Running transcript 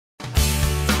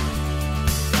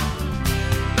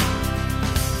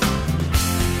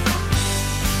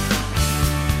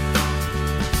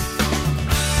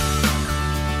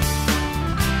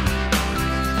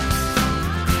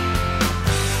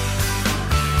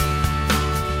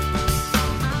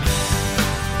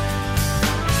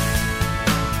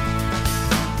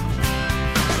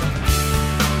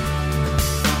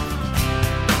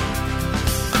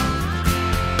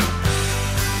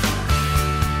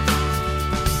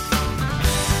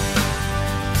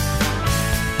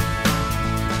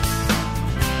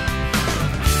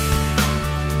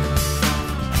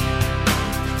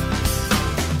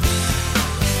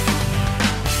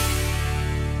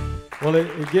Well,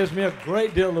 it gives me a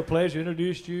great deal of pleasure to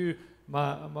introduce to you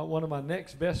one of my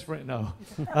next best friends. No,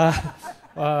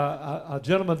 a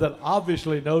gentleman that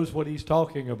obviously knows what he's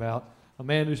talking about. A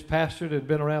man who's pastored and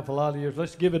been around for a lot of years.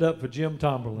 Let's give it up for Jim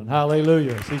Tomberlin.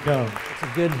 Hallelujah, as he comes. It's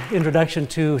a good introduction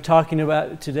to talking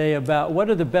about today about what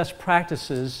are the best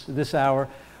practices this hour.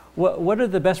 What are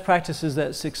the best practices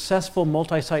that successful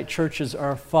multi-site churches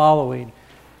are following,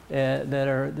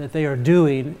 that they are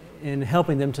doing in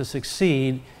helping them to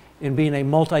succeed in being a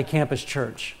multi-campus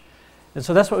church. And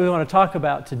so that's what we want to talk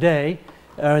about today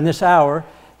in this hour.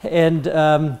 And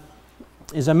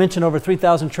as I mentioned, over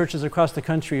 3,000 churches across the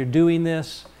country are doing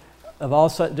this, of all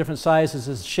different sizes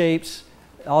and shapes,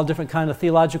 all different kind of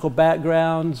theological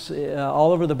backgrounds,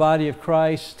 all over the body of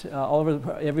Christ, all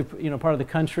over every part of the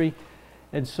country.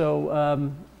 And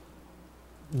so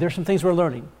there's some things we're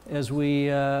learning as we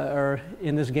are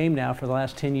in this game now for the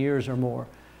last 10 years or more.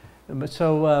 But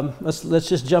so let's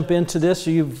just jump into this.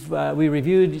 So we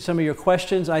reviewed some of your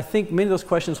questions. I think many of those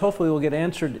questions hopefully will get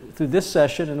answered through this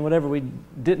session, and whatever we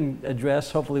didn't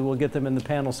address, hopefully we'll get them in the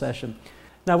panel session.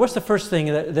 Now, what's the first thing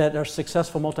that our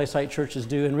successful multi-site churches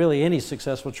do, and really any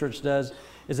successful church does,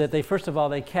 is that first of all,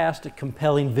 they cast a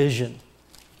compelling vision.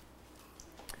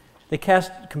 They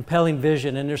cast compelling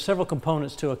vision, and there's several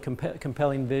components to a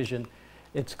compelling vision.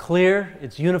 It's clear,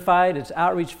 it's unified, it's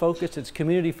outreach focused, it's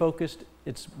community focused,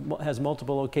 it has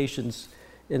multiple locations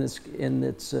in its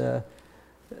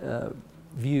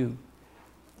view.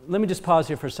 Let me just pause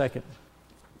here for a second.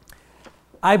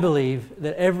 I believe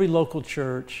that every local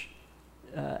church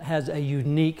has a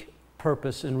unique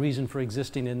purpose and reason for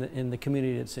existing in the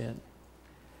community it's in.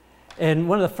 And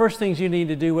one of the first things you need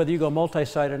to do, whether you go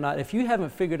multi-site or not, if you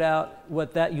haven't figured out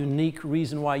what that unique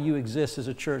reason why you exist as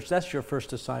a church, that's your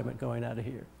first assignment going out of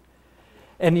here.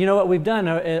 And you know what we've done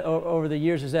over the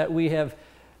years is that we have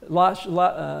latched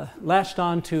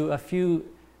on to a few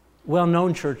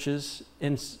well-known churches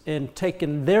and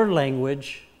taken their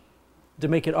language to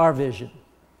make it our vision.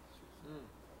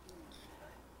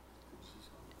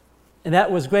 And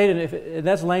that was great, and if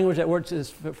that's language that works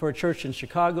for a church in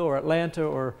Chicago or Atlanta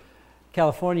or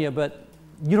California, but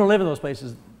you don't live in those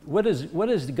places. What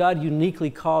is God uniquely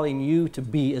calling you to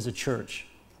be as a church?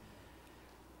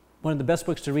 One of the best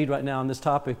books to read right now on this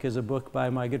topic is a book by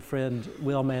my good friend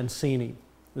Will Mancini. It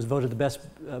was voted the best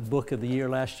book of the year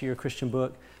last year, Christian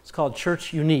book. It's called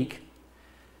Church Unique.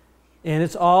 And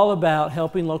it's all about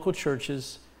helping local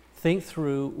churches think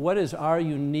through what is our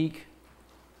unique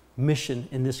mission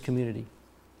in this community.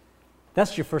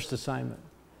 That's your first assignment.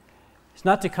 It's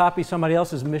not to copy somebody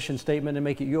else's mission statement and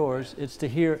make it yours. It's to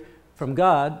hear from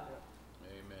God.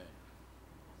 Amen.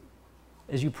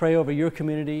 As you pray over your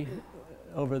community,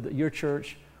 over your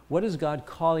church, what is God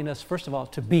calling us, first of all,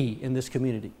 to be in this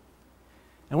community?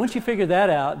 And once you figure that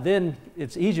out, then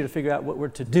it's easier to figure out what we're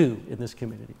to do in this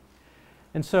community.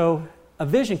 And so a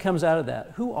vision comes out of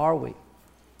that. Who are we?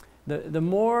 The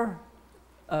more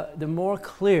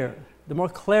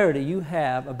clarity you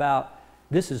have about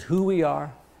this is who we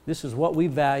are, this is what we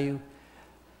value,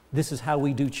 this is how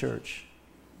we do church,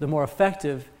 the more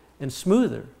effective and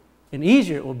smoother and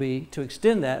easier it will be to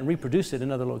extend that and reproduce it in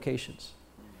other locations.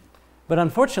 But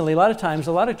unfortunately, a lot of times,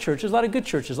 a lot of churches, a lot of good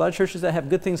churches, a lot of churches that have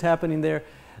good things happening there,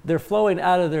 they're flowing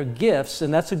out of their gifts,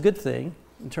 and that's a good thing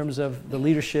in terms of the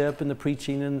leadership and the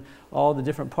preaching and all the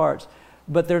different parts.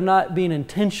 But they're not being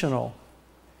intentional.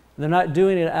 They're not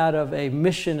doing it out of a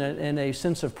mission and a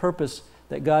sense of purpose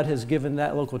that God has given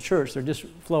that local church. They're just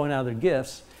flowing out of their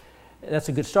gifts. That's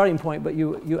a good starting point, but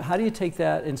how do you take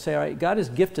that and say, all right, God has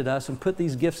gifted us and put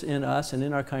these gifts in us and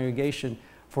in our congregation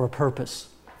for a purpose.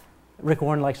 Rick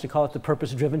Warren likes to call it the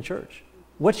purpose-driven church.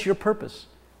 What's your purpose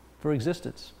for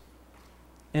existence?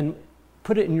 And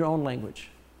put it in your own language.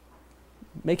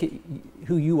 Make it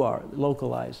who you are,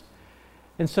 localized.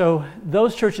 And so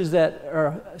those churches that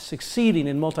are succeeding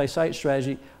in multi-site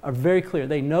strategy are very clear.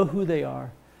 They know who they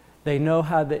are. They know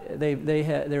how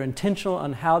they're intentional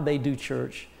on how they do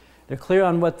church. They're clear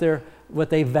on what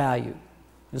they value.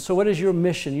 And so what is your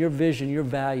mission, your vision, your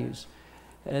values?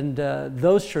 And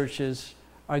those churches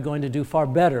are going to do far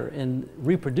better in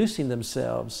reproducing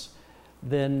themselves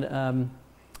than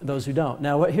those who don't.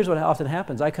 Now, here's what often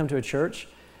happens. I come to a church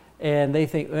and they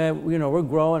think, we're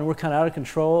growing, we're kind of out of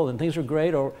control and things are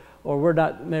great, or we're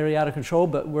not maybe out of control,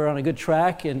 but we're on a good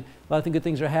track and a lot of good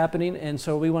things are happening, and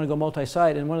so we want to go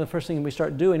multi-site. And one of the first things we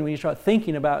start doing when you start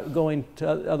thinking about going to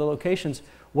other locations,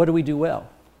 what do we do well?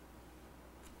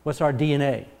 What's our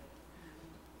DNA?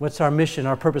 What's our mission,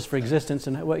 our purpose for existence,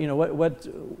 and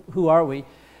who are we?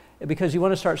 Because you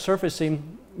want to start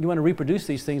surfacing, you want to reproduce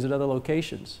these things at other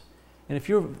locations. And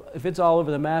if it's all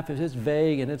over the map, if it's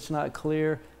vague and it's not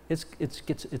clear,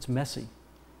 it's messy.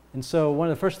 And so one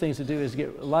of the first things to do is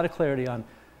get a lot of clarity on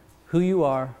who you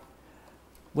are,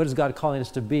 what is God calling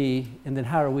us to be, and then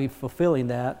how are we fulfilling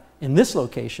that in this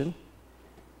location,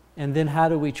 and then how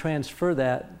do we transfer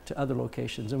that to other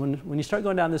locations. And when you start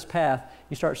going down this path,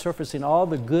 you start surfacing all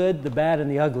the good, the bad, and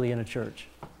the ugly in a church.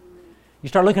 You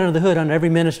start looking under the hood on every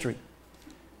ministry.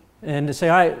 And to say,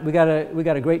 all right, we got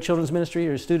a great children's ministry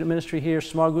or a student ministry here,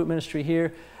 small group ministry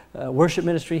here, worship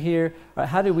ministry here. All right,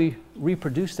 how do we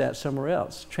reproduce that somewhere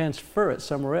else, transfer it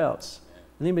somewhere else?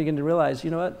 And then you begin to realize,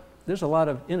 you know what, there's a lot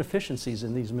of inefficiencies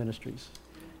in these ministries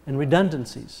and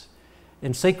redundancies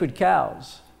and sacred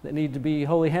cows that need to be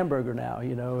holy hamburger now,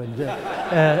 you know,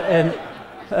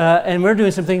 and we're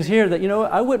doing some things here that, you know,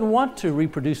 I wouldn't want to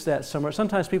reproduce that somewhere.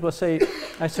 Sometimes people say,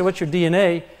 I say, what's your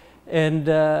DNA? And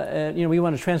you know, we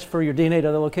want to transfer your DNA to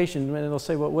other locations, and they'll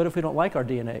say, well, what if we don't like our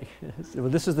DNA? Well,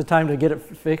 this is the time to get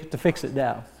it to fix it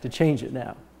now, to change it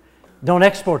now. Don't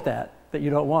export that you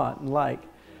don't want and like.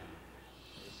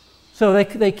 So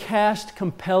they cast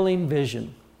compelling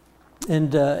vision,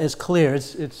 and it's clear,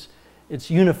 it's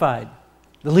unified.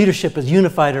 The leadership is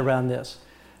unified around this.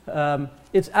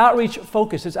 It's outreach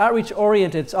focused, it's outreach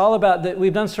oriented. It's all about that.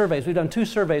 We've done surveys. We've done 2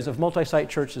 surveys of multi-site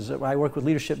churches. I work with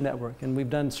Leadership Network, and we've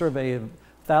done a survey of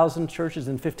 1,000 churches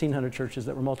and 1,500 churches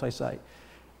that were multi-site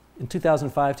in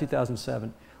 2005,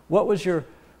 2007. What was your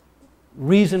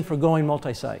reason for going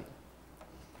multi-site?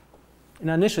 And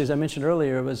initially, as I mentioned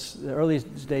earlier, it was the early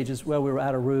stages, well, we were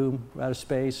out of room, we were out of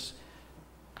space.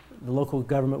 The local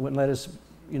government wouldn't let us,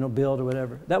 you know, build or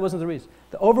whatever. That wasn't the reason.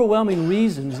 The overwhelming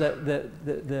reasons the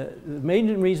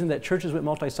main reason that churches went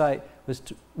multi-site was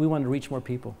we wanted to reach more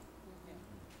people.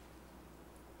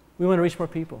 We wanted to reach more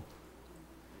people.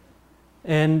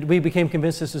 And we became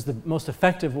convinced this is the most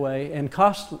effective way and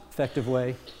cost-effective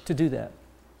way to do that.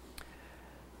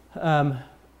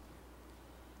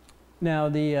 Now,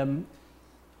 the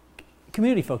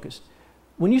community focused.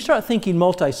 When you start thinking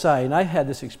multi-site, and I had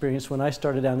this experience when I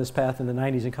started down this path in the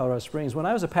 90s in Colorado Springs, when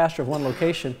I was a pastor of one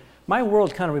location, my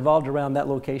world kind of revolved around that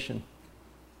location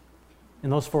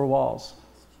and those 4 walls.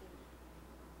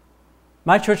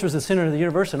 My church was the center of the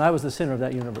universe, and I was the center of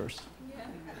that universe.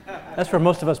 Yeah. That's where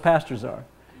most of us pastors are.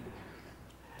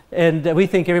 And we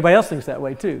think everybody else thinks that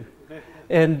way too.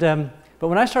 And but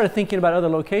when I started thinking about other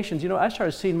locations, you know, I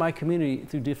started seeing my community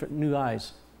through different new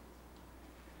eyes.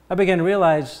 I began to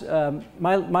realize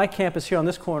my campus here on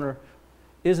this corner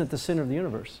isn't the center of the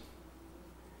universe.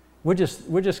 We're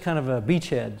just kind of a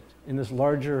beachhead in this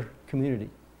larger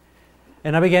community.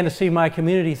 And I began to see my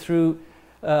community through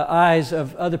eyes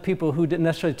of other people who didn't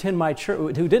necessarily attend my church,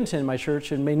 who didn't attend my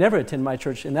church and may never attend my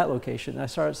church in that location. And I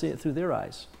started seeing it through their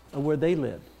eyes of where they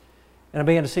lived. And I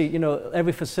began to see, you know,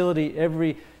 every facility,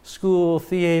 every school,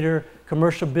 theater,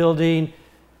 commercial building,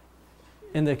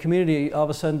 and the community all of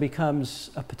a sudden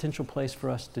becomes a potential place for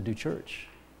us to do church.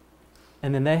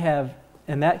 And then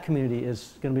and that community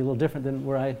is going to be a little different than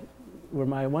where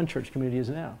my one church community is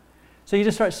now. So you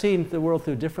just start seeing the world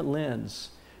through a different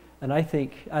lens. And I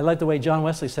think, I like the way John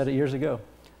Wesley said it years ago,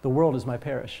 the world is my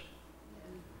parish.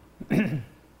 When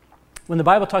the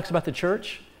Bible talks about the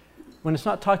church, when it's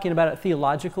not talking about it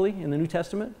theologically in the New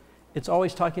Testament, it's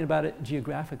always talking about it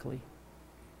geographically.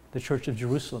 The church of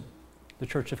Jerusalem, the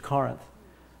church of Corinth,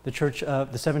 the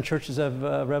 7 churches of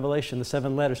Revelation, the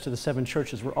 7 letters to the 7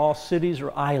 churches were all cities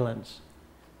or islands.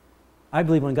 I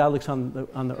believe when God looks on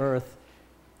the earth,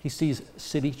 he sees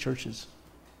city churches,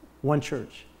 one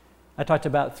church. I talked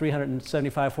about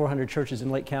 375, 400 churches in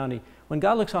Lake County. When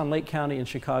God looks on Lake County in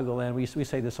Chicagoland, we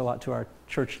say this a lot to our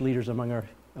church leaders among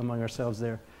ourselves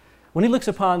there. When he looks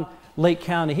upon Lake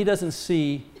County, he doesn't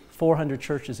see 400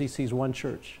 churches, he sees one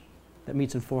church that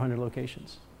meets in 400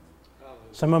 locations.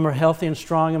 Some of them are healthy and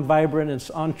strong and vibrant and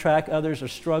on track. Others are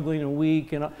struggling and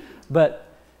weak, but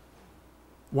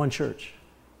one church.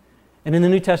 And in the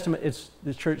New Testament,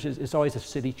 the church is always a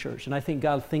city church. And I think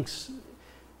God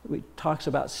talks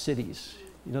about cities.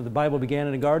 You know, the Bible began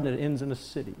in a garden and it ends in a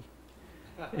city.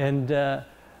 And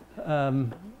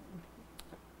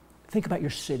think about your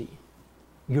city,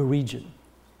 your region,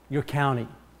 your county.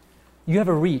 You have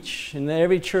a reach, and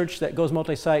every church that goes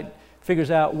multi-site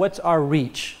figures out what's our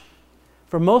reach.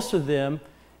 For most of them,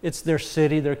 it's their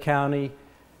city, their county,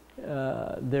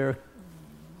 their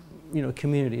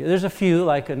community. There's a few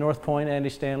like a North Point, Andy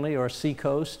Stanley, or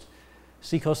Seacoast.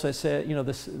 Seacoast, I said,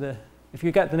 if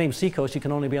you got the name Seacoast, you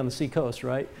can only be on the Seacoast,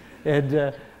 right?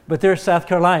 And but they're South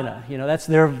Carolina. You know, that's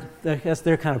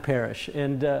their kind of parish.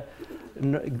 And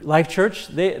Life Church,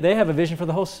 they have a vision for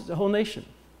the whole nation.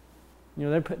 You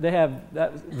know, they have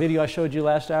that video I showed you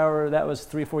last hour. That was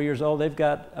 3 or 4 years old. They've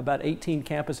got about 18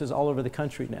 campuses all over the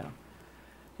country now.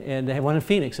 And they have one in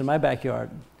Phoenix in my backyard,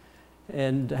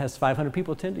 and has 500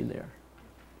 people attending there.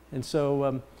 And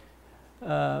so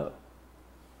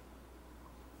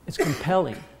it's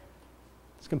compelling.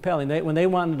 It's compelling. When they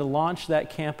wanted to launch that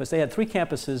campus, they had 3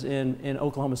 campuses in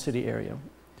Oklahoma City area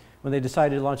when they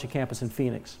decided to launch a campus in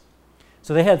Phoenix.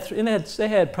 So they had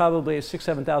probably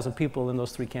 6,000-7,000 people in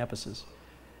those 3 campuses.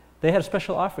 They had a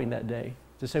special offering that day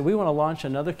to say, we want to launch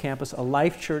another campus, a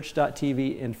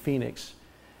lifechurch.tv in Phoenix.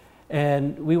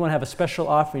 And we want to have a special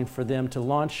offering for them to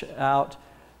launch out.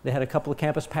 They had a couple of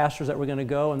campus pastors that were going to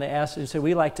go, and they asked, and said,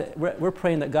 we're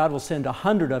praying that God will send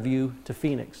 100 of you to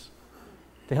Phoenix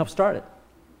to help start it.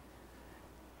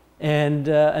 And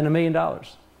 $1 million.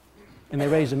 And they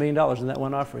raised $1 million in that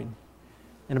one offering.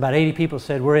 And about 80 people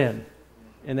said, we're in.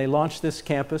 And they launched this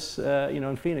campus,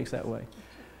 in Phoenix that way.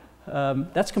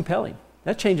 That's compelling.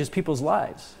 That changes people's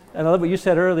lives. And I love what you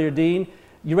said earlier, Dean.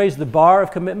 You raise the bar of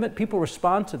commitment, people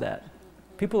respond to that.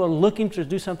 People are looking to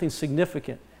do something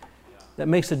significant that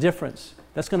makes a difference.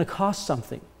 That's going to cost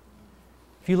something.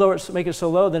 If you make it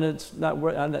so low, then it's not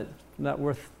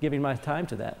worth giving my time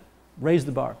to that. Raise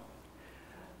the bar.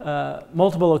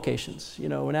 Multiple locations.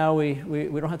 Now we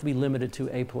don't have to be limited to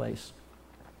a place.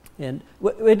 And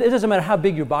it doesn't matter how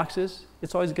big your box is,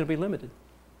 it's always going to be limited.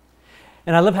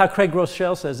 And I love how Craig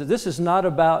Groeschel says that this is not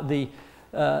about the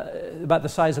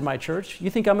size of my church.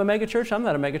 You think I'm a mega church? I'm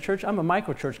not a mega church. I'm a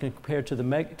micro church compared to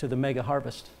the mega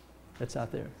harvest that's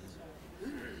out there.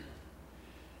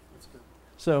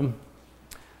 So,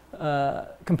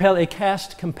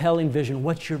 cast compelling vision.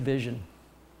 What's your vision?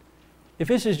 If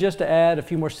this is just to add a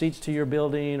few more seats to your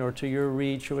building or to your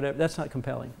reach or whatever, that's not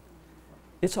compelling.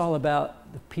 It's all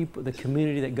about the people, the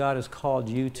community that God has called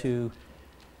you to,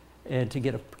 and to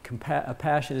get a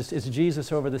passion. It's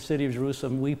Jesus over the city of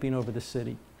Jerusalem, weeping over the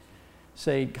city.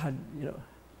 Say, God,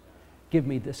 give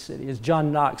me this city. It's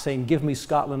John Knox saying, give me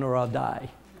Scotland or I'll die.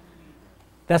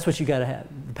 That's what you got to have.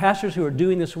 The pastors who are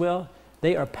doing this well,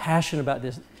 they are passionate about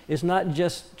this. It's not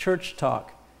just church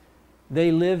talk.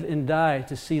 They live and die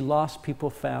to see lost people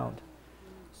found,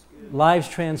 lives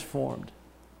transformed,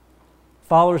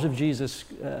 followers of Jesus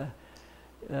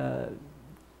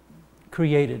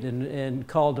created and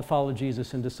called to follow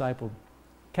Jesus and discipled.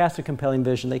 Cast a compelling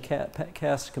vision. They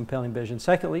cast a compelling vision.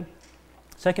 Second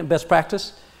best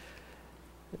practice.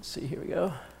 Let's see, here we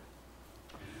go.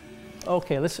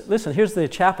 Okay, listen, here's the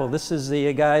chapel. This is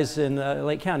the guys in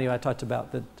Lake County I talked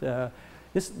about.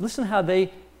 Listen how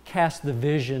they cast the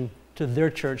vision to their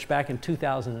church back in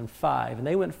 2005. And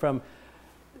they went from,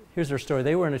 here's their story.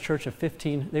 They were in a church of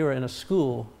 15, they were in a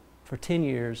school for 10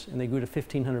 years, and they grew to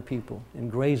 1,500 people in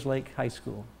Grays Lake High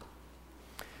School.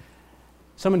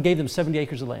 Someone gave them 70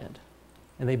 acres of land,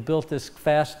 and they built this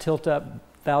fast, tilt-up,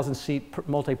 1,000-seat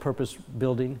multi-purpose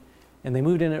building, and they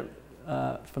moved in it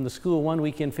from the school one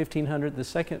weekend, 1,500.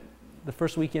 The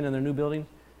first weekend in their new building,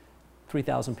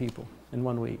 3,000 people in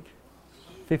 1 week.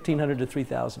 1,500 to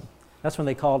 3,000. That's when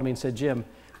they called me and said, Jim,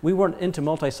 we weren't into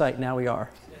multi-site, now we are.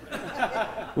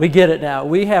 We get it now.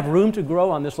 We have room to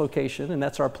grow on this location, and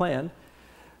that's our plan.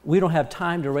 We don't have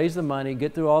time to raise the money,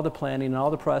 get through all the planning and all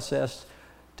the process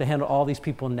to handle all these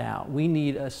people now. We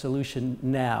need a solution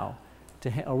now,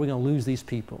 or we're going to lose these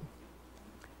people.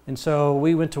 And so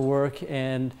we went to work,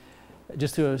 and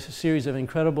just through a series of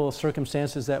incredible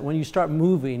circumstances that when you start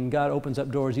moving, God opens up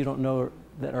doors you don't know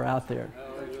that are out there.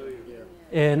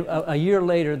 And a year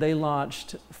later, they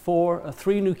launched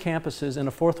 3 new campuses, and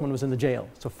a 4th one was in the jail.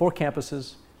 So 4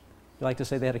 campuses. You like to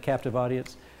say they had a captive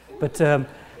audience, but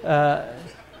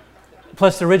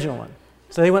plus the original one.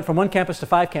 So they went from 1 campus to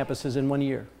 5 campuses in 1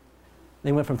 year.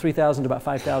 They went from 3,000 to about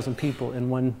 5,000 people in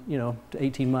to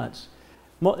 18 months.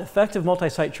 Effective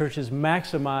multi-site churches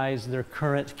maximize their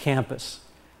current campus.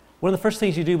 One of the first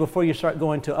things you do before you start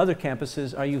going to other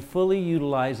campuses, are you fully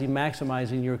utilizing,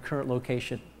 maximizing your current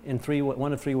location in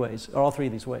one of 3 ways, or all 3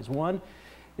 of these ways. One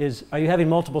is, are you having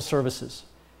multiple services?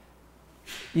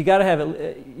 You got to have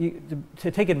it, to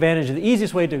take advantage of the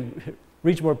easiest way to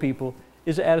reach more people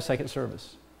is to add a second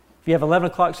service. If you have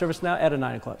 11 o'clock service now, add a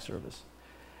 9 o'clock service.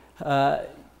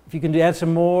 If you can add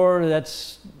some more,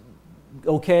 that's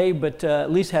okay, but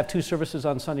at least have 2 services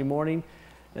on Sunday morning.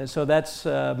 And so that's,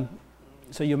 so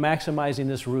you're maximizing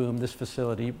this room, this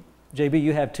facility. JB,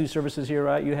 you have 2 services here,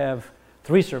 right? You have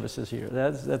 3 services here.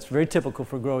 That's very typical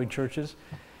for growing churches.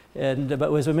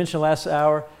 But as I mentioned last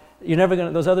hour,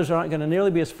 those others aren't going to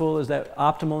nearly be as full as that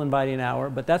optimal inviting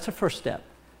hour, but that's a first step,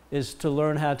 is to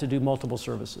learn how to do multiple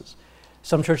services.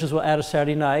 Some churches will add a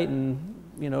Saturday night, and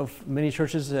many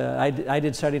churches, I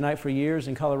did Saturday night for years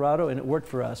in Colorado, and it worked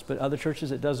for us, but other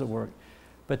churches it doesn't work.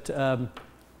 But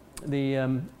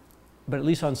but at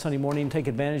least on Sunday morning, take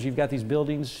advantage. You've got these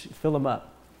buildings, fill them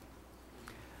up.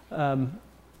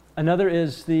 Another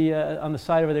is the on the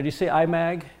side over there. Do you see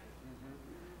IMAG?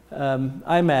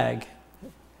 IMAG.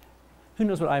 Who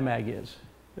knows what IMAG is?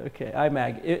 Okay,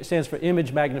 IMAG. It stands for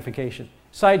image magnification.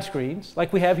 Side screens,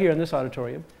 like we have here in this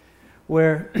auditorium,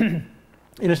 where and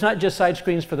it's not just side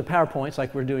screens for the PowerPoints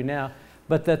like we're doing now,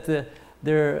 but that the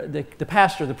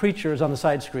pastor, the preacher, is on the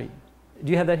side screen.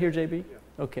 Do you have that here, JB? Yeah.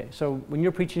 Okay, so when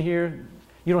you're preaching here,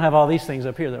 you don't have all these things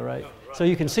up here, though, right? No, right. So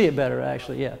you can see it better,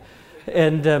 actually, yeah.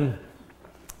 And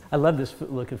I love this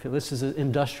look and feel. This is an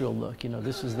industrial look. You know,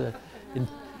 this is the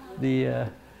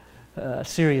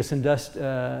serious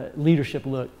leadership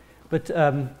look. But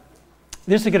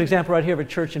this is a good example right here of a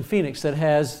church in Phoenix that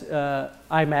has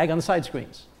IMAG on the side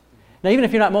screens. Now, even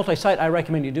if you're not multi-site, I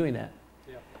recommend you doing that.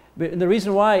 Yeah. But the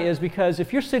reason why is because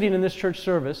if you're sitting in this church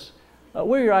service,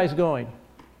 where are your eyes going?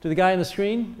 To the guy on the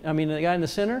screen? I mean, the guy in the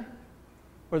center?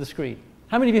 Or the screen?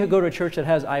 How many of you go to a church that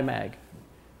has IMAG?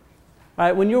 All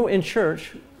right, when you're in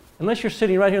church, unless you're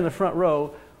sitting right here in the front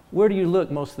row, where do you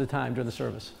look most of the time during the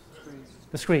service?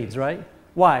 The screens, right?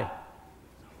 Why?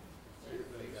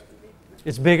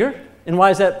 It's bigger. And why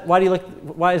is that?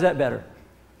 Why is that better?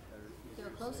 They're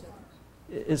closer.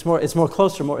 It's more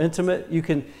closer, more intimate. You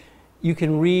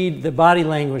can read the body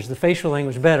language, the facial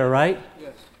language better, right?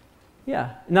 Yes.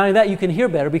 Yeah. Not only that, you can hear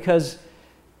better because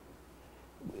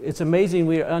it's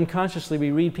amazing. Unconsciously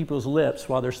we read people's lips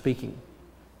while they're speaking.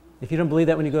 If you don't believe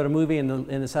that when you go to a movie and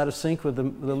it's out of sync with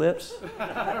the lips,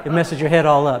 it messes your head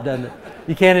all up, doesn't it?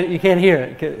 You can't hear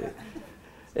it.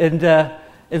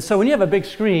 And so when you have a big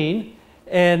screen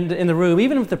and in the room,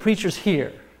 even if the preacher's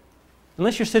here,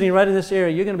 unless you're sitting right in this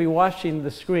area, you're going to be watching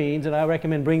the screens, and I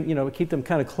recommend keep them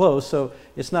kind of close so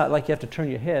it's not like you have to turn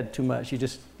your head too much. You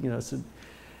just,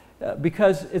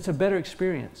 because it's a better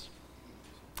experience.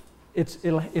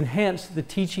 It'll enhance the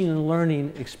teaching and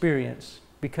learning experience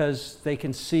because they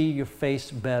can see your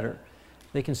face better.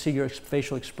 They can see your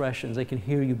facial expressions. They can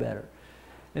hear you better.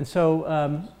 And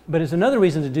so, but it's another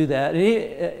reason to do that.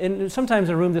 And sometimes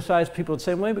in a room this size, people would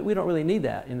say, well, maybe we don't really need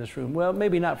that in this room. Well,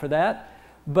 maybe not for that,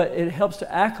 but it helps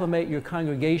to acclimate your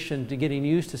congregation to getting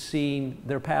used to seeing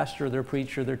their pastor, their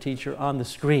preacher, their teacher on the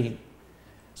screen.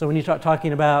 So when you start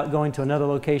talking about going to another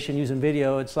location using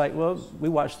video, it's like, well, we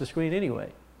watch the screen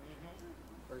anyway.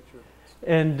 Very true.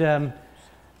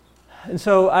 And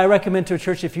so I recommend to a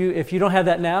church, if you don't have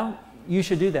that now, you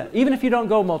should do that. Even if you don't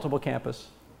go multiple campus,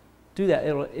 do that.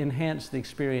 It'll enhance the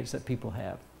experience that people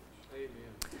have. Amen.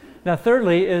 Now,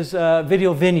 thirdly is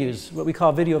video venues, what we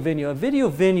call video venue. A video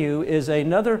venue is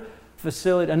another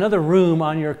facility, another room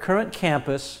on your current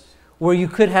campus where you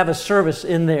could have a service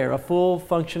in there, a full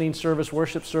functioning service,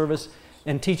 worship service,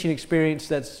 and teaching experience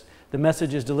that's the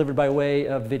message is delivered by way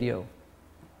of video.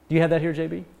 Do you have that here,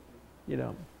 JB? You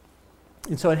don't.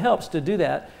 And so it helps to do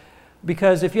that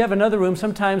because if you have another room,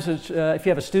 sometimes if you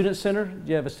have a student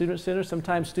center,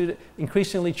 sometimes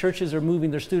increasingly churches are moving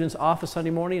their students off a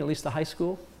Sunday morning, at least the high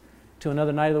school, to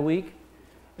another night of the week.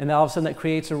 And all of a sudden that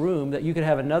creates a room that you could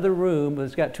have another room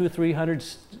that's got 200 or 300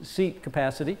 seat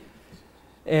capacity.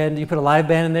 And you put a live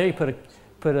band in there, you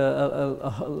put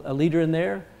a leader in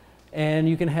there, and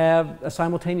you can have a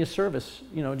simultaneous service,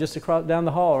 just across down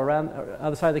the hall or around the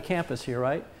other side of the campus here,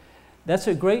 right? That's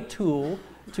a great tool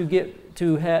to get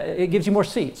to have. It gives you more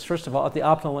seats, first of all, at the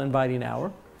optimal inviting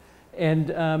hour, and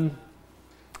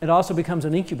it also becomes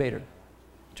an incubator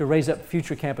to raise up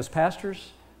future campus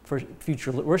pastors, for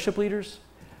future worship leaders,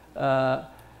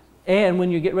 and when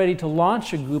you get ready to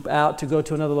launch a group out to go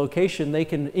to another location, they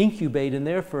can incubate in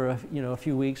there for a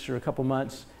few weeks or a couple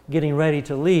months, getting ready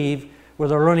to leave, where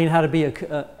they're learning how to be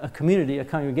a community, a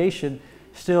congregation,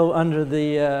 still under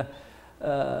the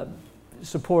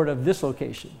support of this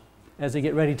location as they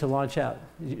get ready to launch out.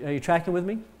 Are you tracking with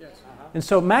me? Yes. Uh-huh. And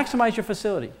so maximize your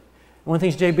facility. One of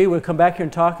the things JB would come back here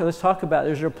and let's talk about,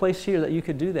 is there a place here that you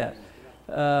could do that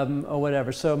or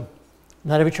whatever. So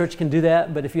not every church can do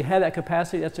that, but if you have that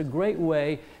capacity, that's a great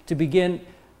way to begin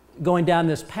going down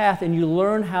this path, and you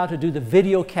learn how to do the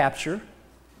video capture.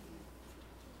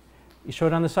 You show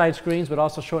it on the side screens, but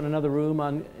also show it in another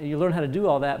room. You learn how to do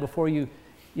all that before you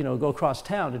go across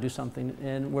town to do something,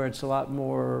 and where it's a lot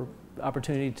more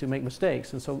opportunity to make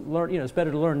mistakes. And so learn, it's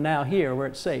better to learn now here where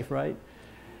it's safe, right?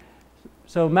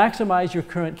 So maximize your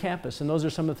current campus, and those are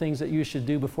some of the things that you should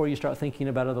do before you start thinking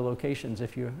about other locations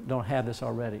if you don't have this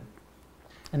already.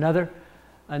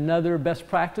 Another best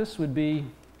practice would be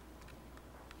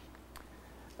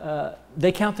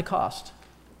they count the cost.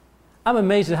 I'm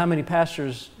amazed at how many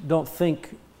pastors don't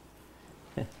think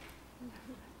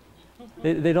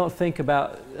they don't think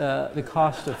about the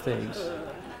cost of things.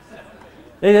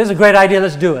 It is a great idea.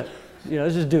 Let's do it.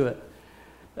 Let's just do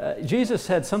it. Jesus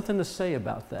had something to say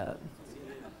about that.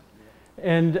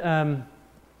 And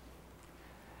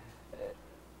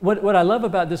what I love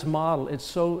about this model, it's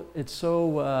so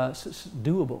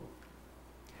doable.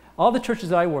 All the churches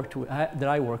that I work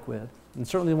with, and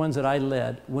certainly the ones that I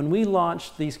led, when we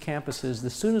launched these campuses,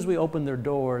 as soon as we opened their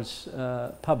doors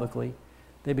publicly,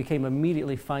 they became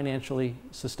immediately financially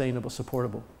sustainable,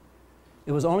 supportable.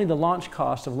 It was only the launch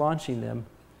cost of launching them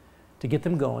to get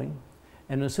them going,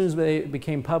 and as soon as they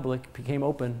became public, became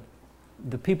open,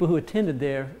 the people who attended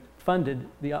there funded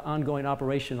the ongoing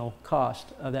operational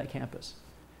cost of that campus.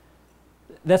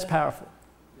 That's powerful.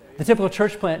 The typical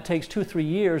church plant takes 2 or 3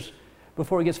 years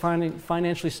before it gets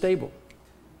financially stable.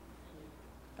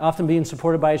 Often being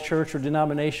supported by a church or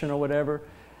denomination or whatever.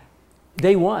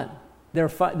 Day one, they're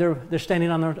standing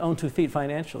on their own 2 feet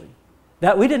financially.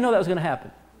 We didn't know that was going to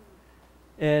happen.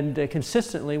 And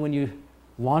consistently, when you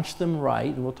launch them right,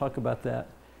 and we'll talk about that,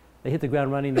 they hit the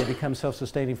ground running, they become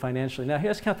self-sustaining financially. Now,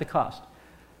 let's count the cost.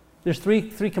 There's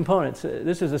three components.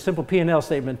 This is a simple P&L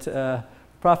statement.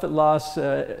 Profit, loss.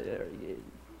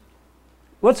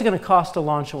 What's it going to cost to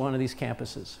launch one of these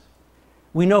campuses?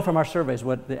 We know from our surveys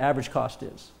what the average cost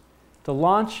is. To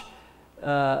launch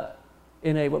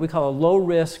in what we call a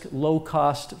low-risk,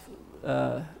 low-cost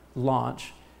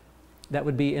launch, that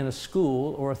would be in a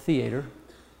school or a theater.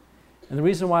 And the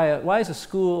reason why is a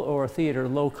school or a theater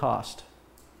low cost?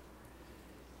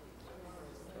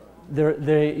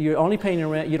 You're only paying your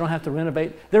rent. You don't have to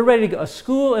renovate. They're ready to go. A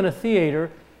school and a theater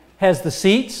has the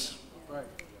seats. Right.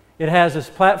 It has this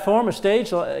platform, a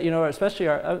stage. Especially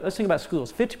let's think about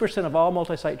schools. 50% of all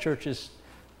multi-site churches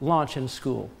launch in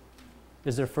school.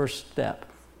 Is their first step.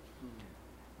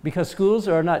 Because schools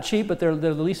are not cheap, but they're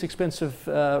the least expensive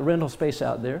rental space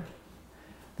out there.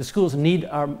 The schools need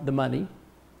the money,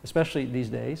 especially these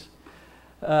days.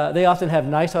 They often have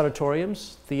nice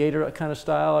auditoriums, theater kind of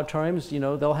style auditoriums.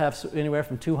 They'll have anywhere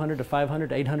from 200 to 500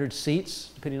 to 800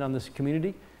 seats, depending on this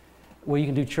community, where you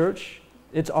can do church.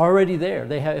 It's already there.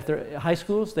 They have, if they're high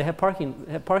schools, they have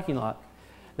parking lot.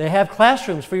 They have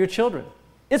classrooms for your children.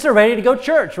 It's a ready-to-go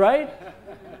church, right?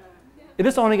 It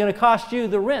is only going to cost you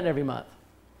the rent every month.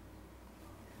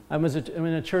 I'm in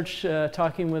a church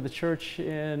talking with a church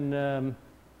in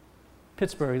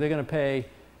Pittsburgh. They're going to pay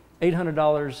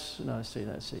 $800. No, let's see,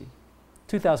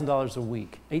 $2,000 a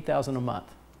week, $8,000 a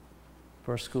month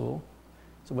for a school.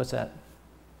 So what's that?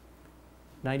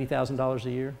 $90,000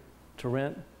 a year to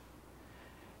rent.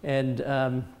 And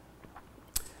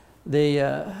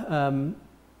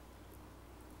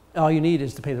all you need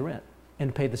is to pay the rent and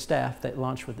to pay the staff that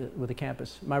launch with the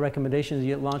campus. My recommendation is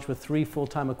you get launched with 3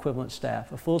 full-time equivalent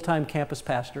staff, a full-time campus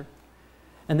pastor,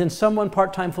 and then someone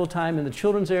part-time, full-time in the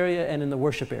children's area and in the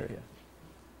worship area.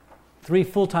 3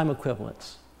 full-time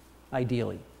equivalents,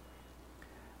 ideally.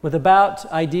 With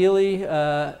ideally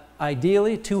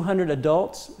 200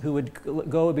 adults who would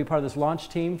go and be part of this launch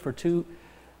team for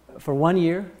 1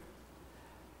 year,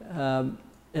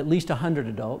 at least 100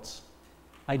 adults.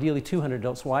 Ideally 200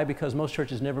 adults. Why? Because most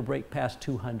churches never break past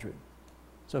 200.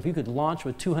 So if you could launch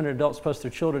with 200 adults plus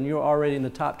their children, you're already in the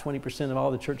top 20% of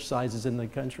all the church sizes in the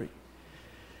country.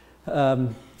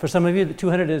 For some of you, the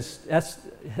 200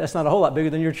 that's not a whole lot bigger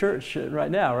than your church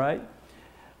right now, right?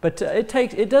 But it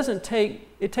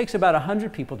takes about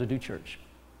 100 people to do church,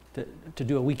 to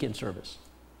do a weekend service.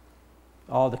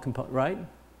 All the components, right?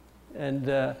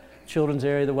 And children's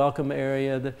area, the welcome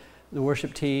area, the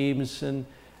worship teams, and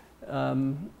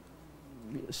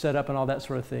set up and all that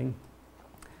sort of thing.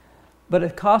 But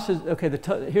it costs,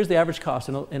 here's the average cost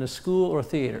in a school or a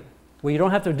theater, where you don't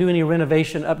have to do any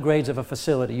renovation upgrades of a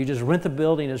facility. You just rent the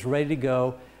building, it's ready to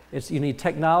go. You need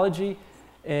technology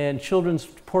and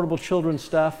portable children's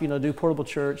stuff, do portable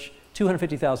church.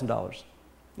 $250,000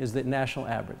 is the national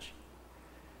average.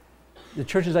 The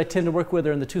churches I tend to work with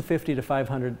are in the $250,000 to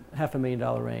 $500,000,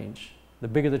 $500,000 range. The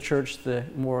bigger the church, the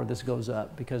more this goes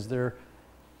up because their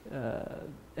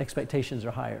expectations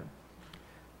are higher.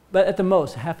 But at the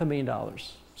most,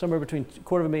 $500,000, somewhere between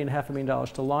 $250,000 and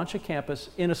 $500,000 to launch a campus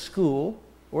in a school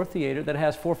or theater that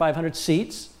has 400 or 500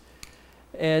 seats,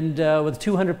 and with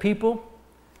 200 people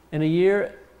in a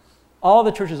year. All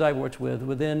the churches I've worked with,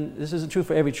 this isn't true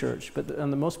for every church, but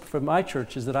for my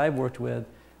churches that I've worked with,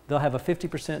 they'll have a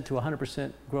 50% to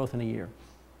 100% growth in a year.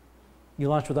 You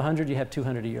launch with 100, you have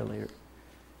 200 a year later.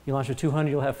 You launch with 200,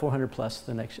 you'll have 400 plus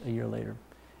a year later.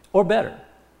 Or better.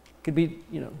 Could be,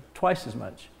 twice as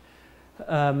much.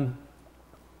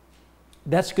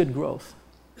 That's good growth.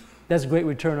 That's a great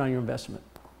return on your investment.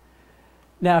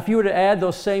 Now, if you were to add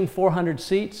those same 400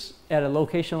 seats at a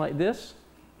location like this,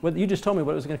 What you just told me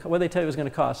what it was going to. What did they tell you it was going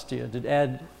to cost you to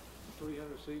add?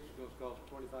 300 seats is going to cost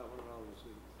 $2,500 a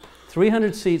seat.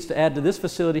 300 seats to add to this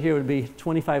facility here would be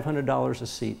 $2,500 a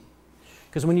seat.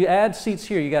 Because when you add seats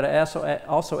here, you got to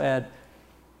also add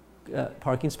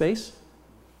parking space,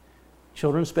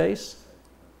 children's space.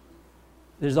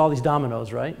 There's all these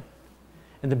dominoes, right?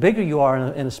 And the bigger you are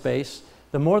in a space,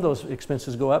 the more those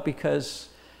expenses go up because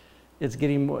it's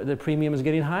getting more, the premium is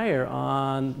getting higher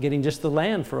on getting just the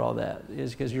land for all that.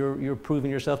 Is because you're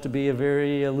proving yourself to be a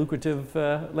very lucrative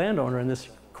landowner in this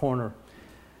corner.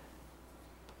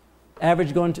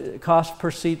 Average cost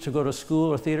per seat to go to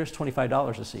school or theater is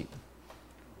 $25 a seat.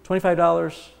 $25,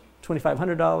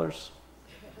 $2,500.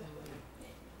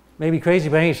 Maybe crazy,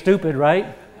 but ain't stupid,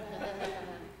 right?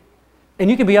 And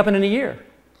you can be up in a year.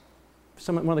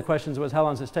 One of the questions was, how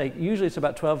long does this take? Usually it's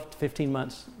about 12 to 15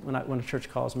 months when a church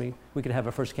calls me. We could have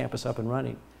our first campus up and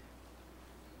running.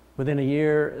 Within a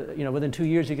year, within 2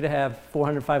 years, you could have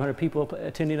 400, 500 people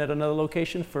attending at another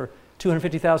location for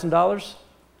 $250,000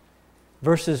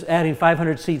 versus adding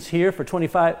 500 seats here for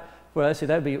 25. Well, let's see,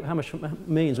 that'd be, how much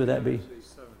millions would that be?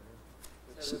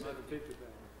 750,000.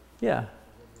 Yeah.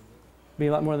 Be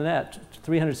a lot more than that.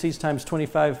 300 seats times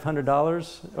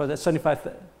 $2,500, or that's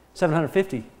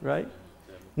 750, right?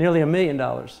 Nearly $1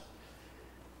 million.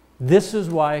 This is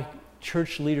why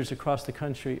church leaders across the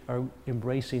country are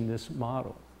embracing this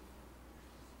model.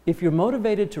 If you're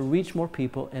motivated to reach more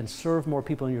people and serve more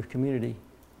people in your community,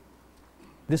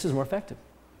 this is more effective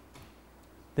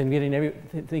than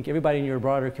think everybody in your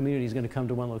broader community is going to come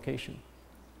to one location.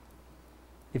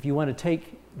 If you want to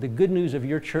take the good news of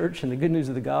your church and the good news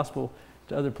of the gospel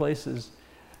to other places,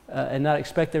 and not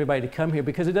expect everybody to come here,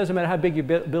 because it doesn't matter how big you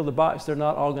build the box, they're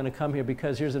not all going to come here,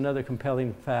 because here's another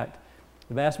compelling fact.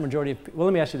 The vast majority well,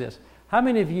 let me ask you this. How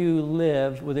many of you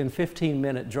live within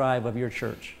 15-minute drive of your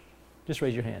church? Just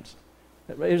raise your hands.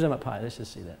 Raise them up high. Let's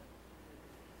just see that.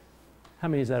 How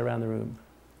many is that around the room?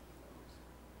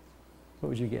 What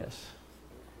would you guess?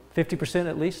 50%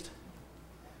 at least?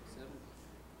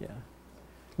 Yeah.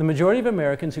 The majority of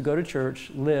Americans who go to church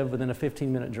live within a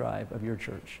 15-minute drive of your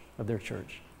church, of their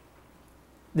church.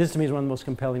 This to me is one of the most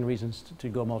compelling reasons to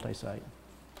go multi-site.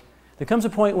 There comes a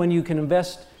point when you can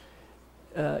invest,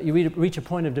 you reach a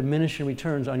point of diminishing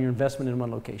returns on your investment in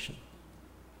one location.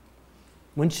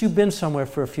 Once you've been somewhere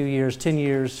for a few years, 10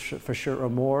 years for sure or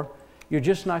more, you're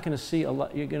just not going to see a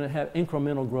lot, you're going to have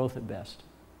incremental growth at best.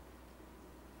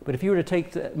 But if you were to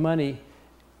take the money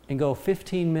and go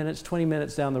 15 minutes, 20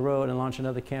 minutes down the road and launch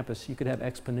another campus, you could have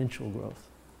exponential growth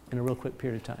in a real quick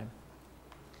period of time.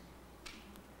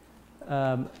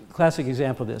 Classic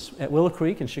example of this. At Willow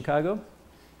Creek in Chicago,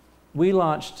 we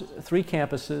launched 3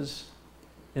 campuses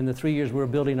in the 3 years we were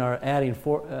building adding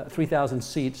 3,000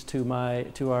 seats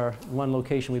to our one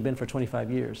location we've been for 25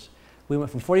 years. We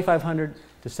went from 4,500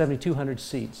 to 7,200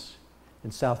 seats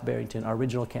in South Barrington, our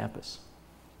original campus.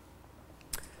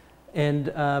 And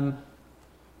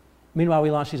meanwhile,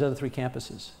 we launched these other 3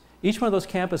 campuses. Each one of those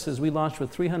campuses we launched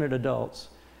with 300 adults,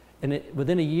 and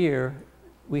within a year,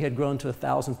 we had grown to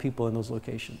 1,000 people in those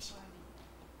locations.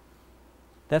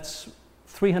 That's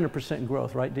 300%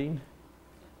 growth, right, Dean?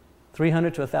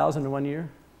 300 to 1,000 in 1 year?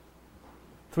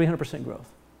 300% growth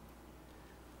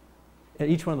at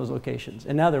each one of those locations.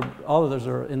 And now all of those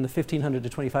are in the 1,500 to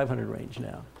 2,500 range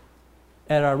now.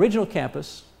 At our original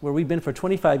campus, where we've been for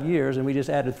 25 years and we just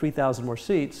added 3,000 more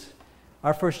seats,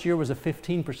 our first year was a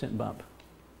 15% bump,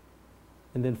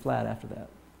 and then flat after that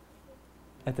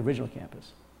at the original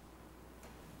campus.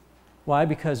 Why?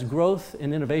 Because growth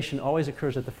and innovation always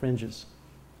occurs at the fringes.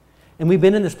 And we've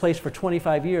been in this place for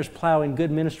 25 years, plowing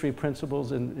good ministry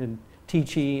principles and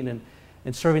teaching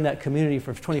and serving that community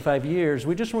for 25 years.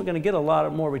 We just weren't going to get a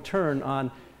lot more return on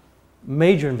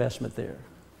major investment there.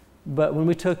 But when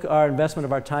we took our investment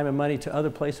of our time and money to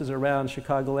other places around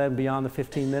Chicagoland beyond the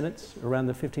 15 minutes, around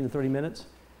the 15 to 30 minutes,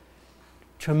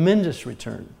 tremendous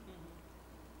return.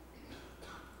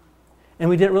 And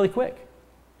we did it really quick.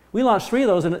 We launched 3 of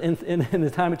those in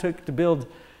the time it took to build,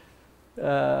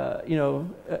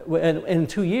 in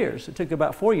 2 years. It took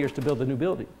about 4 years to build the new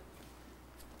building.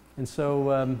 And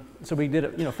so we did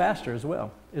it, faster as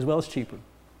well as cheaper.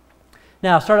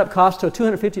 Now, startup costs to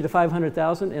 $250,000 to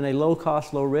 $500,000 in a low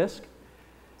cost, low risk.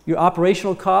 Your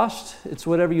operational cost, it's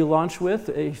whatever you launch with,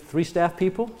 3 staff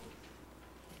people,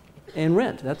 and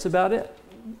rent. That's about it.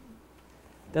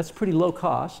 That's pretty low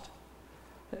cost.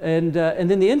 And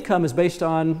then the income is based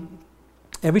on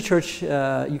every church.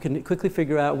 You can quickly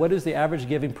figure out what is the average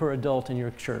giving per adult in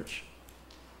your church.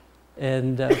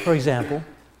 And for example,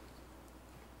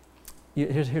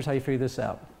 here's how you figure this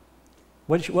out.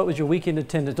 What was your weekend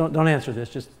attendance? Don't answer this,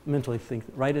 just mentally think.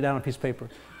 Write it down on a piece of paper.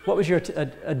 What was your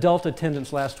adult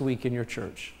attendance last week in your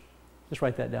church? Just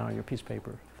write that down on your piece of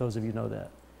paper, those of you know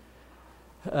that.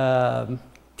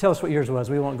 Tell us what yours was.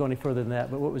 We won't go any further than that,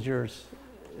 but what was yours?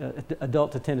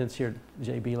 Adult attendance here at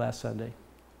JB last Sunday.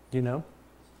 Do you know?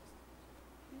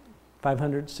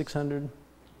 500, 600? No,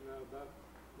 about,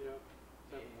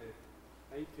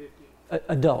 850.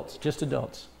 Adults, just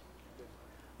adults.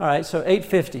 All right, so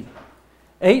 850.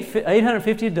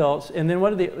 850 adults, and then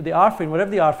what the offering,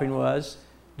 whatever the offering was,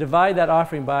 divide that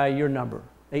offering by your number,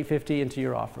 850 into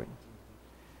your offering.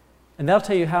 And that'll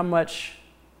tell you how much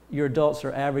your adults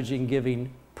are averaging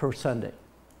giving per Sunday,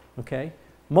 okay?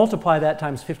 Multiply that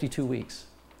times 52 weeks.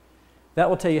 That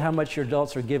will tell you how much your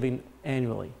adults are giving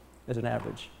annually as an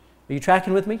average. Are you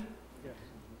tracking with me? Yes.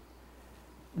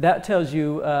 That tells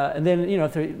you, and then,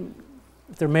 if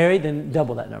they're married, then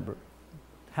double that number,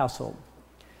 household.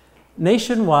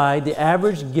 Nationwide, the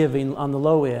average giving on the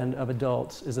low end of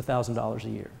adults is $1,000 a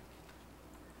year.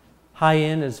 High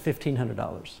end is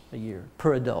 $1,500 a year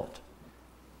per adult.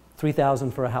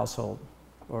 $3,000 for a household.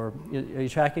 Are you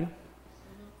tracking?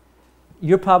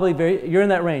 You're probably you're in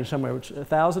that range somewhere, which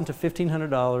 $1,000 to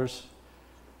 $1,500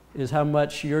 is how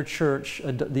much your church,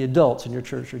 the adults in your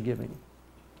church are giving.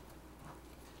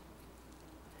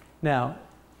 Now,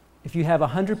 if you have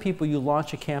 100 people you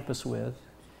launch a campus with,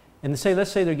 and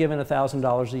let's say they're giving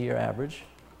 $1,000 a year average,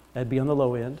 that'd be on the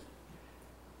low end.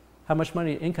 How much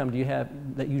income do you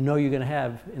have that you know you're going to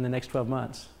have in the next 12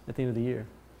 months at the end of the year?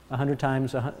 100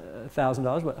 times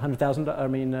 $1,000, what?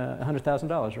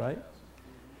 $100,000, right?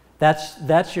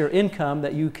 That's your income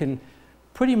that you can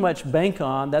pretty much bank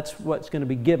on. That's what's going to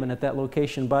be given at that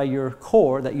location by your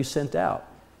core that you sent out.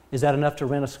 Is that enough to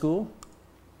rent a school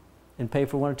and pay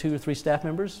for 1 or 2 or 3 staff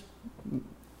members?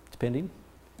 Depending,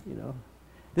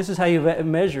 This is how you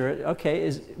measure it.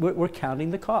 Okay, we're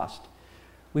counting the cost.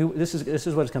 This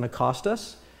is what it's going to cost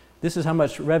us. This is how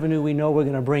much revenue we know we're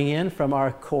going to bring in from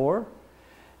our core.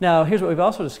 Now, here's what we've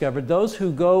also discovered. Those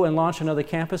who go and launch another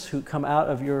campus, who come out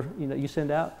of your, you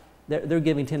send out, their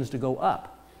giving tends to go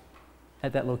up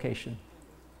at that location.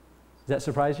 Does that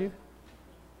surprise you?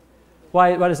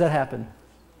 Why does that happen?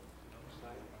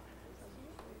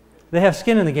 They have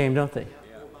skin in the game, don't they?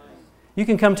 You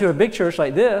can come to a big church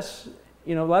like this.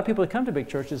 A lot of people that come to big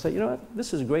churches say, you know what,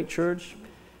 this is a great church.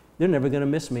 They're never going to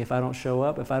miss me if I don't show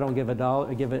up, if I don't give a dollar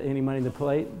or give any money to the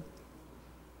plate.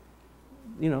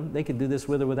 They could do this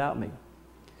with or without me.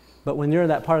 But when you're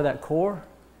that part of that core,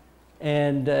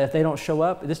 and if they don't show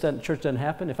up, church doesn't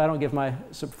happen. If I don't give my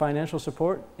financial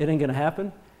support, it ain't going to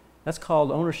happen. That's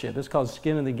called ownership. It's called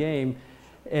skin in the game.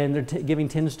 And their giving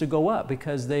tends to go up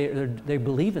because they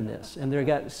believe in this and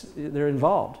they're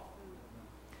involved.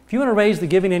 If you want to raise the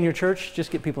giving in your church,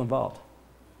 just get people involved.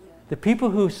 The people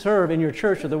who serve in your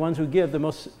church are the ones who give the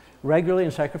most regularly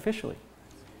and sacrificially.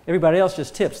 Everybody else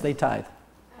just tips, they tithe.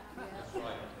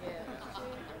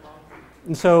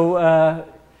 And so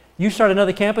you start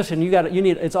another campus and you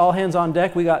need, it's all hands on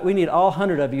deck. We need all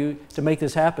 100 of you to make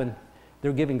this happen.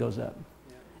 Their giving goes up.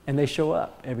 And they show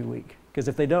up every week. Because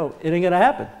if they don't, it ain't going to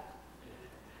happen.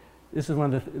 This is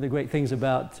one of the great things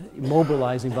about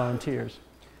mobilizing volunteers.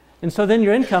 And so then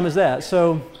your income is that.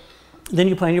 So then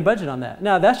you plan your budget on that.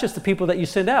 Now that's just the people that you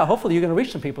send out. Hopefully you're going to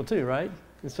reach some people too, right?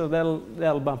 And so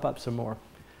that'll bump up some more.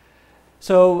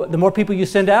 So the more people you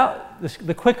send out,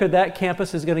 the quicker that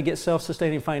campus is going to get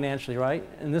self-sustaining financially, right?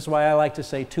 And this is why I like to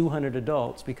say 200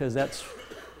 adults, because that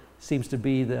seems to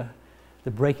be the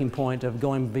breaking point of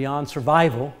going beyond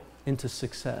survival into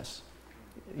success,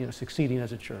 succeeding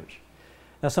as a church.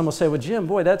 Now some will say, well, Jim,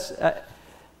 boy,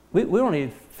 we don't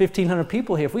need 1,500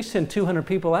 people here. If we send 200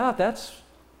 people out, that's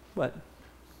what,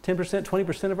 10%,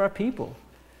 20% of our people.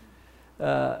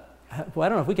 Well, I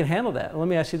don't know if we can handle that. Let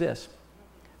me ask you this.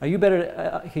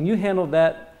 Can you handle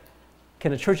that?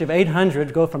 Can a church of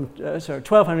 800 go from,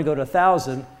 1,200 go to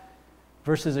 1,000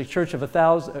 versus a church of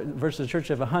 1,000 versus a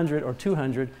church of 100 or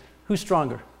 200? Who's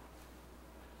stronger?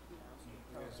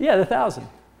 Yeah, the 1,000.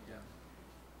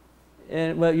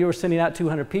 And well, you were sending out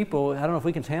 200 people. I don't know if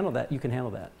we can handle that. You can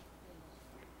handle that.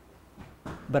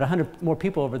 But 100 more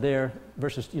people over there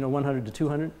versus 100 to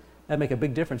 200, that'd make a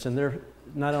big difference. And they're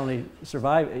not only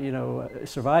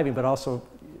surviving, but also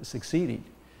succeeding.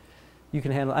 You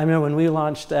can handle. I remember when we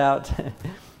launched out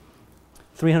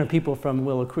 300 people from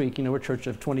Willow Creek. We're a church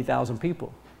of 20,000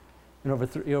 people, and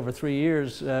over 3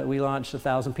 years we launched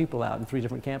 1,000 people out in 3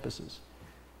 different campuses.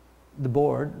 The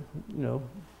board,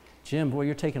 Jim, boy,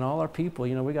 you're taking all our people.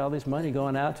 We got all this money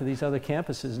going out to these other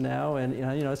campuses now, and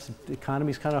the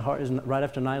economy's kind of hard. Isn't right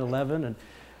after 9/11, and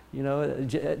You know,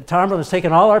 Tomberlin has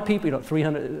taken all our people,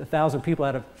 300,000 people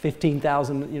out of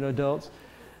 15,000, adults.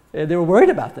 They were worried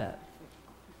about that.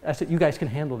 I said, you guys can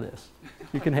handle this.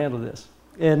 You can handle this.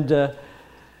 And to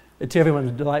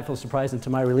everyone's delightful surprise and to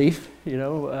my relief,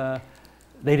 they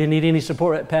didn't need any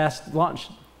support past launch.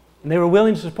 And they were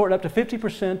willing to support up to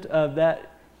 50% of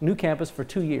that new campus for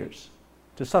 2 years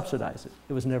to subsidize it.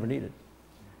 It was never needed.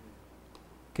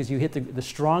 Because you hit the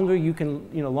stronger you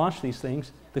can launch these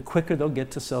things, the quicker they'll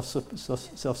get to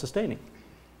self-sustaining.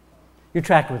 You're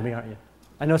tracking with me, aren't you?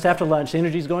 I know it's after lunch, the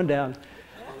energy's going down.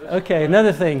 Okay,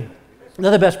 another thing,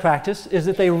 another best practice is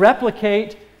that they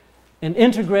replicate and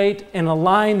integrate and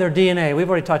align their DNA. We've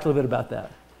already talked a little bit about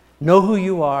that. Know who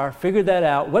you are, figure that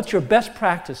out. What's your best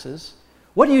practices?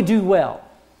 What do you do well?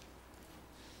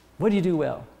 What do you do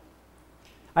well?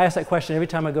 I ask that question every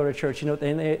time I go to church.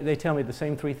 They tell me the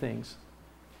same three things.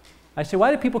 I say,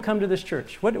 why do people come to this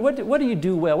church? What do you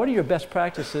do well? What are your best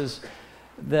practices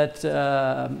that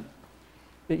that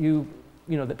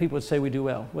people would say we do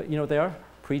well? You know what they are?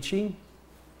 Preaching,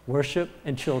 worship,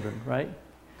 and children, right?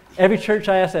 Every church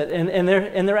I ask that, and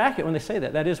they're accurate when they say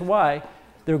that. That is why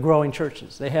they're growing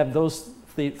churches. They have those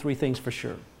three things for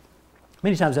sure.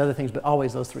 Many times other things, but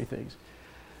always those three things.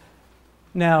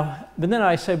 Now, but then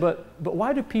I say, but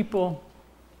why do people?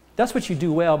 That's what you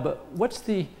do well. But what's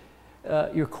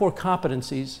your core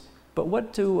competencies? But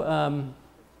what do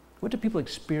people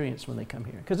experience when they come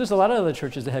here? Because there's a lot of other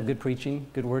churches that have good preaching,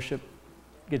 good worship,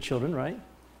 good children, right?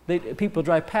 People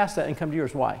drive past that and come to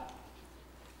yours. Why?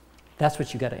 That's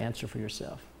what you got to answer for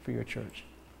yourself, for your church.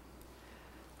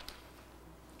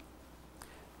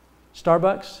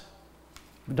 Starbucks,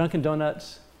 Dunkin'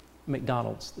 Donuts,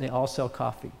 McDonald's, they all sell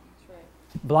coffee. That's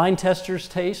right. Blind testers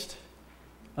taste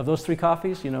of those three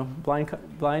coffees,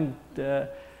 blind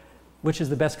which is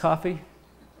the best coffee?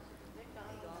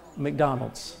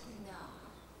 McDonald's.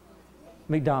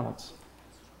 McDonald's.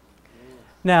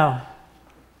 Now,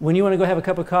 when you want to go have a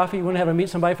cup of coffee, you want to meet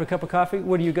somebody for a cup of coffee,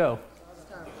 where do you go?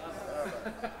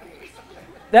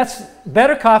 That's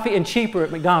better coffee and cheaper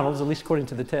at McDonald's, at least according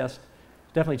to the test.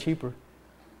 Definitely cheaper.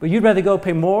 But you'd rather go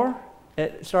pay more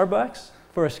at Starbucks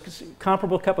for a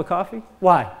comparable cup of coffee?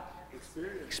 Why?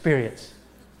 Experience.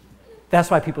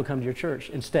 That's why people come to your church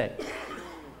and stay.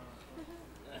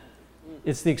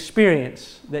 It's the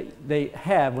experience that they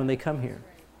have when they come here.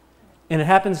 And it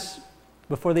happens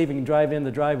before they even drive in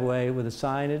the driveway with the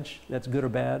signage, that's good or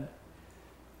bad.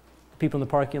 The people in the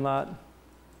parking lot,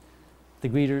 the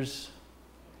greeters,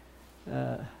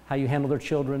 how you handle their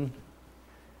children.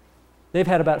 They've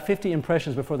had about 50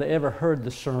 impressions before they ever heard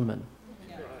the sermon.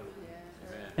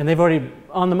 And they've already,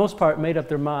 on the most part, made up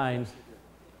their mind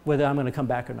whether I'm going to come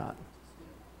back or not.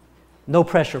 No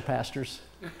pressure, pastors.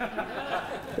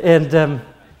 And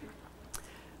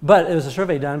but it was a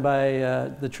survey done by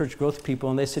the church growth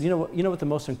people, and they said, you know what the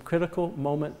most critical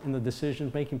moment in the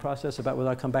decision-making process about whether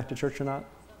I come back to church or not?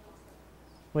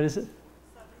 What is it?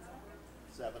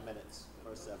 7 minutes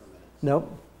or 7 minutes.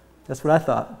 Nope, that's what I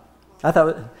thought. I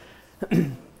thought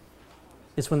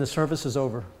it's when the service is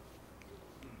over.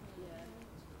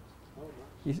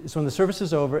 It's when the service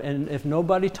is over, and if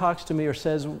nobody talks to me or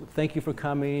says thank you for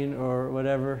coming or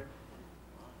whatever,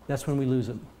 that's when we lose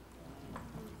them.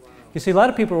 You see, a lot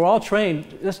of people are all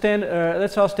trained.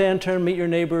 Let's all stand, turn, meet your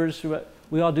neighbors.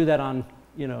 We all do that on,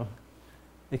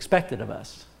 expected of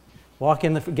us. Walk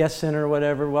in the guest center or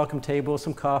whatever, welcome table,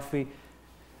 some coffee.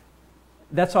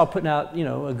 That's all putting out,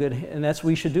 a good, and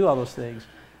we should do all those things.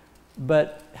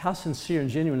 But how sincere and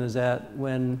genuine is that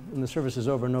when the service is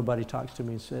over, nobody talks to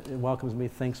me, welcomes me,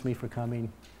 thanks me for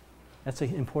coming? That's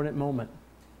an important moment,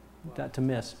 not to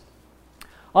miss.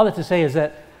 All that to say is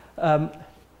that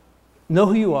know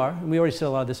who you are, and we already said a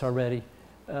lot of this already.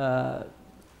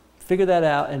 Figure that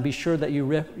out and be sure that you're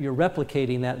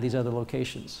replicating that at these other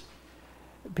locations.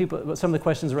 Some of the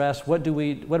questions are asked, what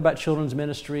about children's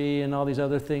ministry and all these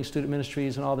other things, student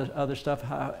ministries and all this other stuff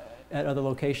at other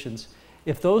locations?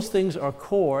 If those things are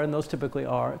core, and those typically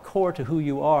are core to who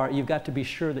you are, you've got to be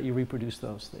sure that you reproduce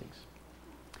those things.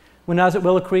 When I was at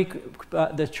Willow Creek,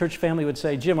 the church family would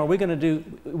say, Jim,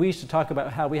 we used to talk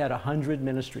about how we had 100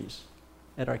 ministries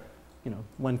at our,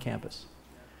 one campus.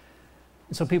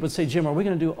 And so people would say, Jim, are we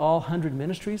going to do all 100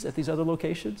 ministries at these other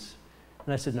locations?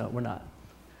 And I said, no, we're not.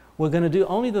 We're going to do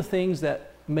only the things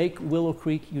that make Willow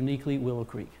Creek uniquely Willow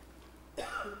Creek.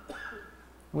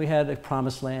 We had a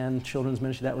Promised Land children's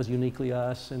ministry that was uniquely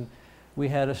us, and we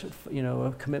had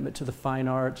a commitment to the fine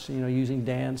arts, using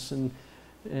dance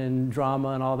and drama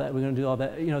and all that. We're going to do all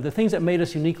that. The things that made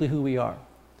us uniquely who we are.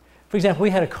 For example, we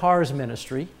had a cars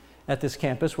ministry at this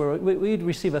campus where we'd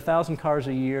receive 1,000 cars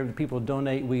a year. People would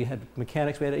donate. We had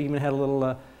mechanics. We even had a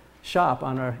little shop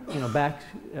on our, back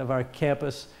of our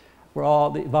campus, where all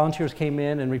the volunteers came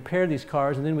in and repaired these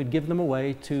cars, and then we'd give them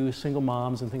away to single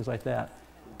moms and things like that.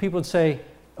 People would say,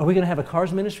 are we going to have a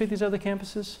cars ministry at these other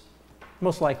campuses?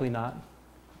 Most likely not.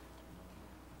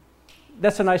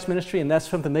 That's a nice ministry, and that's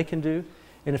something they can do.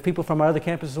 And if people from our other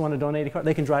campuses want to donate a car,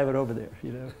 they can drive it over there,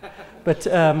 But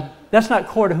that's not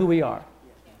core to who we are.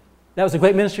 That was a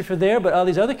great ministry for there, but all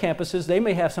these other campuses, they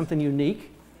may have something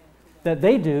unique that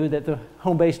they do that the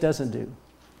home base doesn't do.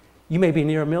 You may be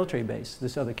near a military base,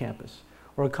 this other campus,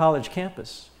 or a college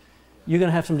campus. You're going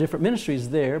to have some different ministries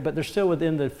there, but they're still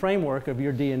within the framework of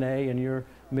your DNA and your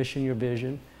mission, your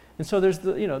vision. And so there's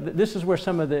this is where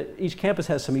each campus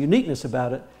has some uniqueness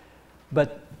about it,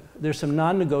 but there's some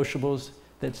non-negotiables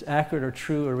that's accurate or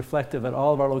true or reflective at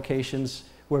all of our locations.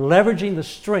 We're leveraging the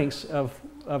strengths of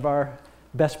our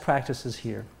best practices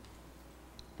here.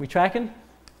 We tracking?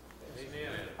 Amen.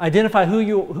 Identify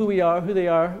who we are, who they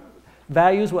are,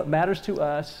 values, what matters to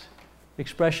us,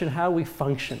 expression, how we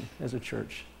function as a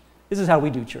church. This is how we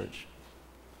do church.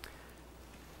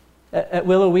 At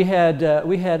Willow, we had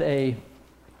a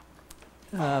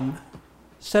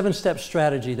 7-step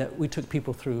strategy that we took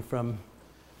people through from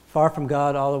far from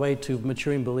God all the way to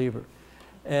maturing believer.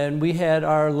 And we had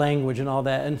our language and all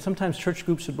that. And sometimes church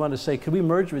groups would want to say, could we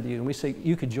merge with you? And we say,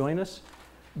 you could join us.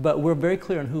 But we're very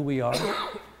clear on who we are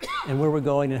and where we're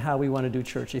going and how we want to do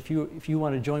church. If you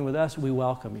want to join with us, we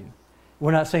welcome you.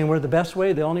 We're not saying we're the best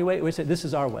way, the only way. We say, this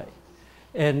is our way.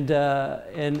 And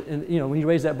when you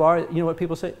raise that bar, you know what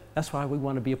people say? That's why we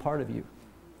want to be a part of you.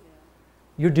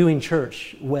 You're doing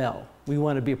church well. We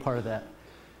want to be a part of that.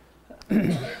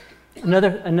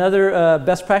 Another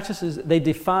best practice is they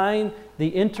define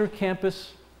the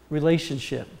inter-campus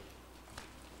relationship.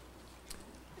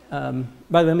 By the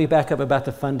way, let me back up about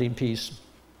the funding piece.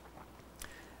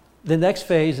 The next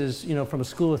phase is, from a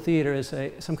school of theater, is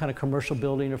some kind of commercial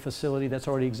building or facility that's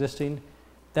already existing.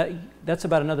 That's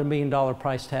about another $1 million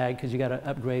price tag because you got to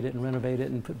upgrade it and renovate it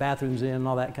and put bathrooms in and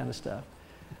all that kind of stuff.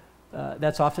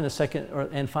 That's often a second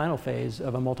and final phase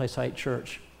of a multi-site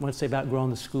church once they've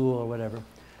outgrown the school or whatever.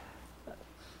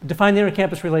 Define the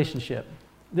inter-campus relationship.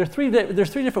 There's three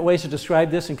different ways to describe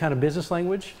this in kind of business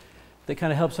language that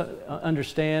kind of helps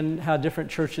understand how different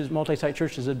churches, multi-site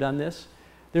churches, have done this.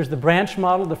 There's the branch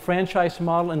model, the franchise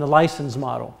model, and the license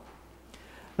model.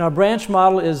 Now, a branch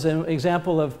model is an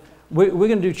example of we're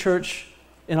going to do church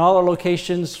in all our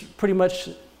locations pretty much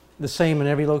the same in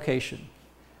every location.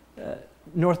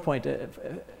 North Point,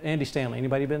 Andy Stanley,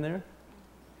 anybody been there?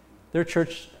 Their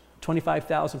church,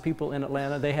 25,000 people in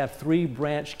Atlanta. They have 3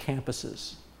 branch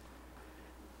campuses,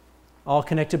 all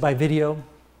connected by video.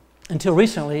 Until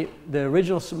recently, the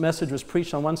original message was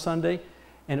preached on one Sunday,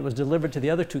 and it was delivered to the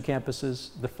other 2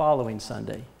 campuses the following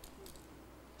Sunday.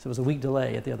 So it was a week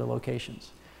delay at the other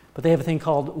locations. But they have a thing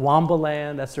called Wamba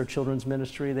Land, that's their children's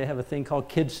ministry. They have a thing called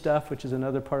Kid Stuff, which is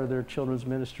another part of their children's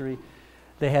ministry.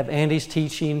 They have Andy's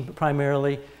teaching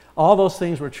primarily. All those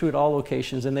things were true at all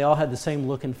locations, and they all had the same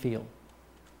look and feel.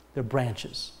 They're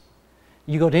branches.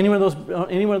 You go to any one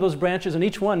of those branches, and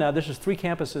each one now, there's just 3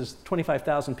 campuses,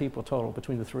 25,000 people total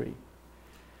between the 3.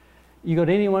 You go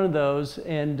to any one of those,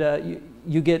 and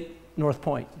you get North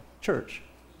Point Church.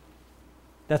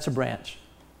 That's a branch.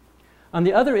 On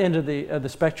the other end of the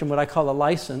spectrum, what I call a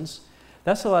license,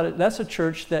 that's a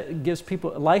church that gives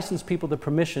licensed people the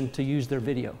permission to use their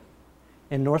video.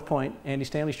 And North Point, Andy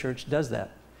Stanley's church, does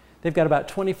that. They've got about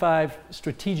 25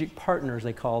 strategic partners,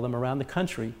 they call them, around the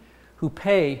country who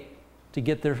pay to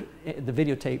get the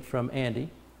videotape from Andy.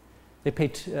 They pay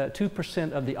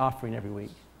 2% of the offering every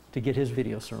week to get his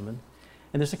video sermon.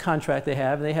 And there's a contract they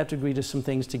have, and they have to agree to some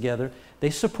things together. They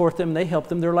support them, they help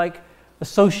them. They're like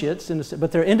associates,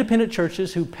 but they're independent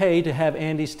churches who pay to have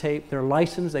Andy's tape. They're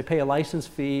licensed, they pay a license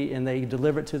fee, and they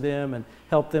deliver it to them and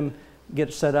help them get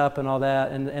it set up and all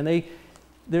that. And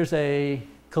there's a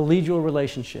collegial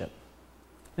relationship.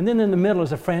 And then in the middle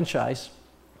is a franchise,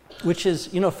 which is,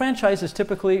 franchises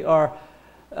typically are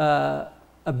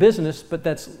a business, but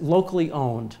that's locally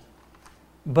owned,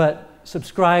 but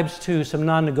subscribes to some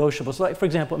non-negotiables. Like, for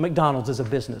example, McDonald's is a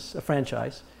business, a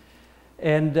franchise.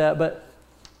 And but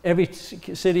every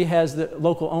city has the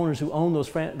local owners who own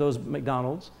those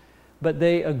McDonald's, but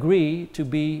they agree to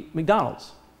be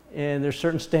McDonald's. And there's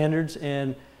certain standards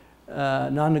and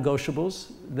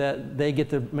non-negotiables that they get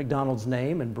the McDonald's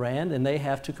name and brand, and they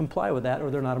have to comply with that, or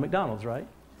they're not a McDonald's, right?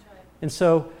 And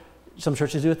so some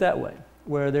churches do it that way,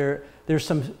 where there's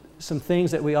some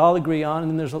things that we all agree on,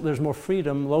 and then there's more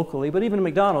freedom locally. But even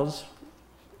McDonald's,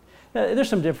 there's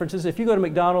some differences. If you go to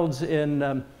McDonald's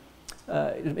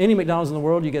any McDonald's in the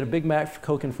world, you get a Big Mac,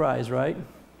 Coke, and fries, right?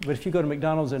 But if you go to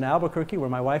McDonald's in Albuquerque, where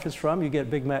my wife is from, you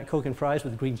get Big Mac, Coke, and fries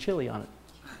with green chili on it.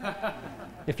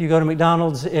 If you go to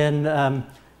McDonald's in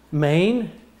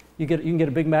Maine, you can get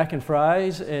a Big Mac and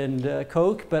fries and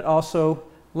Coke, but also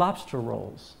lobster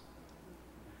rolls,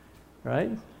 right?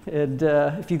 And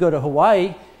if you go to Hawaii,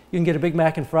 you can get a Big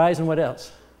Mac and fries and what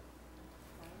else?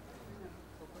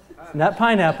 Not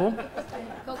pineapple.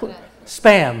 Coconut.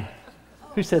 Spam.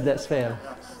 Who said that, spam?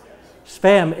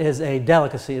 Spam is a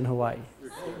delicacy in Hawaii.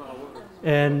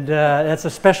 And that's a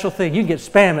special thing. You can get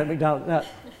spam at McDonald's.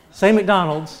 Same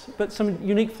McDonald's, but some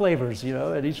unique flavors,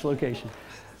 at each location.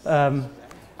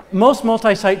 Most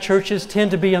multi-site churches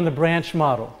tend to be on the branch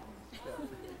model.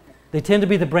 They tend to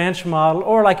be the branch model,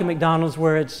 or like a McDonald's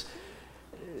where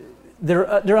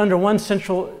they're under one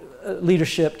central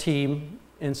leadership team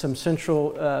and some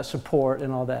central support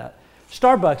and all that.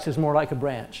 Starbucks is more like a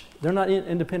branch. They're not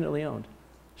independently owned.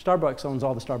 Starbucks owns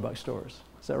all the Starbucks stores.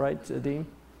 Is that right, Dean?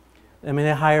 I mean,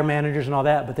 they hire managers and all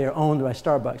that, but they're owned by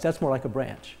Starbucks. That's more like a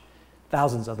branch.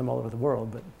 Thousands of them all over the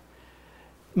world, but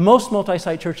most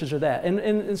multi-site churches are that.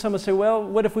 And some would say, well,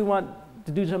 what if we want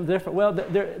to do something different? Well,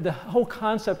 the whole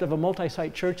concept of a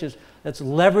multi-site church is let's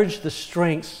leverage the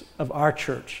strengths of our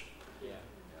church.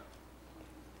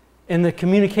 And the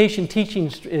communication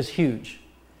teaching is huge.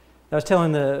 I was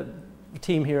telling the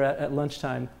team here at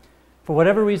lunchtime, for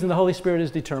whatever reason the Holy Spirit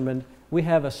is determined, we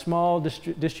have a small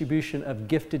distribution of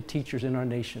gifted teachers in our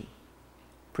nation.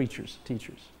 Preachers,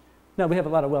 teachers. Now, we have a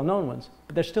lot of well-known ones,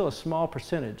 but there's still a small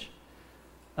percentage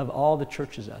of all the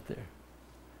churches out there.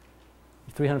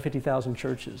 350,000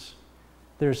 churches.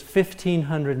 There's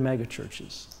 1,500 mega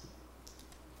churches.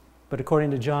 But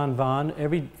according to John Vaughn,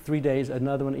 every 3 days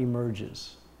another one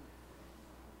emerges.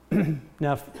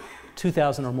 Now,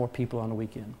 2,000 or more people on a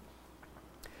weekend.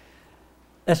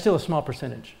 That's still a small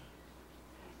percentage.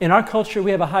 In our culture,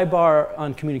 we have a high bar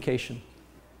on communication.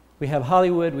 We have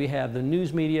Hollywood, we have the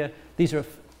news media. These are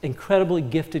incredibly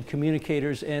gifted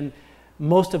communicators, and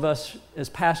most of us as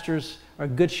pastors are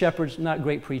good shepherds, not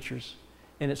great preachers.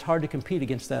 And it's hard to compete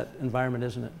against that environment,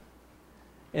 isn't it?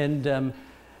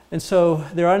 And so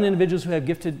there are individuals who have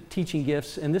gifted teaching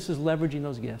gifts, and this is leveraging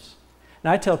those gifts.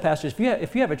 Now I tell pastors,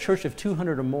 if you have a church of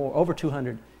 200 or more, over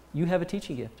 200, you have a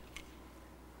teaching gift.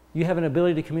 You have an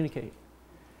ability to communicate.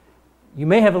 You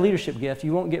may have a leadership gift.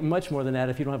 You won't get much more than that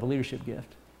if you don't have a leadership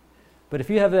gift. But if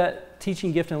you have that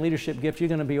teaching gift and a leadership gift, you're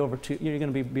going to be you're going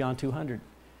to be beyond 200.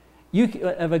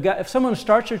 If someone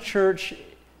starts a church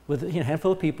with a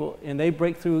handful of people and they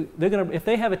break through, if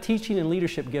they have a teaching and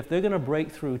leadership gift, they're going to break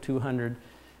through 200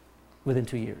 within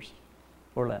 2 years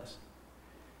or less.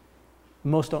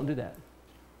 Most don't do that.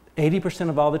 80%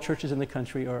 of all the churches in the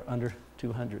country are under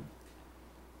 200.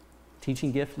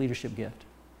 Teaching gift, leadership gift.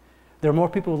 There are more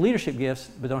people with leadership gifts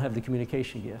but don't have the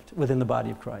communication gift within the body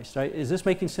of Christ. Right? Is this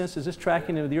making sense? Is this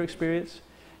tracking with your experience?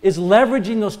 Is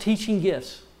leveraging those teaching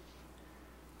gifts.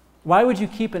 Why would you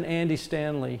keep an Andy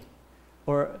Stanley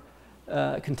or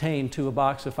contained to a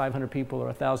box of 500 people or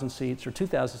 1,000 seats or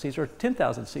 2,000 seats or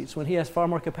 10,000 seats when he has far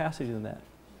more capacity than that?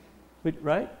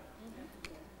 Right?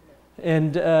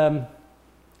 And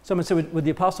someone said, would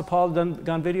the Apostle Paul have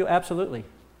gone video? Absolutely.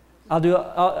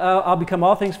 I'll become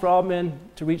all things for all men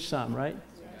to reach some, right?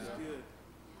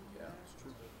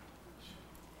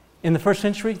 In the first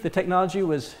century, the technology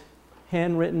was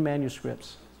handwritten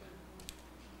manuscripts.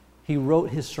 He wrote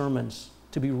his sermons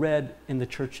to be read in the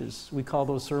churches. We call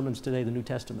those sermons today the New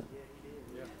Testament.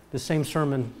 The same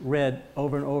sermon read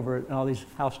over and over in all these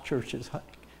house churches.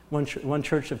 One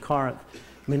church of Corinth,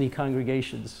 many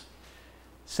congregations.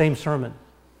 Same sermon.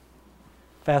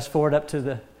 Fast forward up to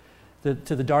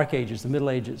the Dark Ages, the Middle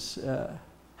Ages.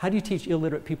 How do you teach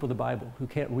illiterate people the Bible who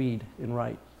can't read and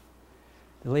write?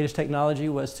 The latest technology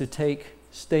was to take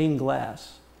stained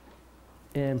glass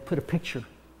and put a picture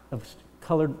of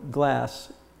colored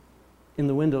glass in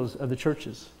the windows of the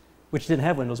churches, which didn't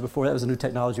have windows before. That was the new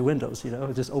technology, windows,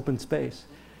 just open space.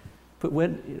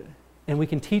 And we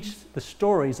can teach the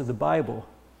stories of the Bible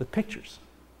with pictures.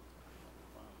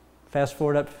 Fast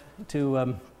forward up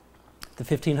to the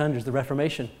 1500s, the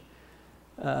Reformation.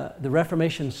 The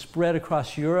Reformation spread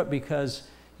across Europe because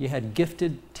you had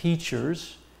gifted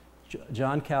teachers,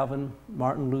 John Calvin,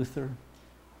 Martin Luther,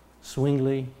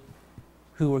 Zwingli,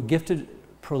 who were gifted,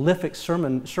 prolific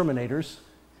sermonators,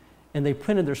 and they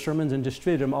printed their sermons and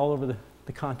distributed them all over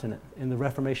the continent. And the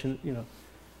Reformation,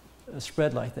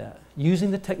 spread like that,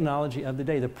 using the technology of the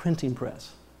day, the printing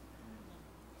press.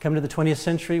 Coming to the 20th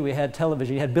century, we had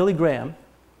television. You had Billy Graham,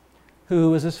 who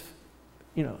was this,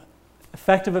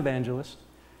 effective evangelist,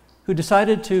 who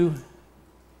decided to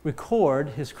record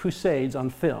his crusades on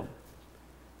film.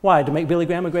 Why? To make Billy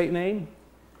Graham a great name?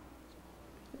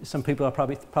 Some people have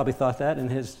probably thought that in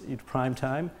his prime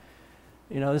time.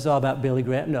 You know, this is all about Billy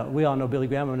Graham. No, we all know Billy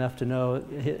Graham enough to know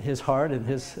his heart and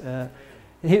his...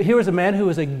 He was a man who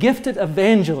was a gifted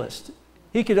evangelist.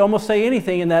 He could almost say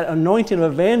anything in that anointing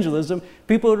of evangelism.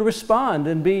 People would respond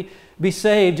and be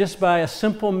saved just by a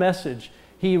simple message.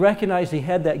 He recognized he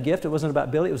had that gift. It wasn't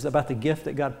about Billy. It was about the gift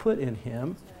that God put in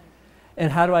him.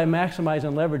 And how do I maximize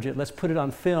and leverage it? Let's put it on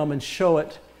film and show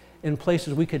it in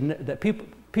places that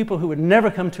people who would never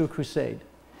come to a crusade.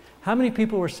 How many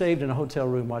people were saved in a hotel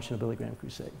room watching a Billy Graham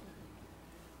crusade?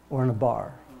 Or in a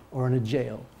bar? Or in a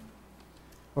jail?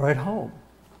 Or at home?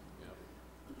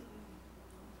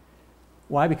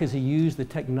 Why? Because he used the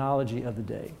technology of the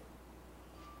day.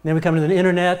 Then we come to the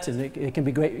internet, and it can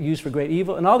be used for great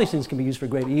evil, and all these things can be used for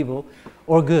great evil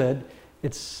or good.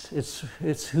 It's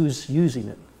who's using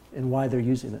it and why they're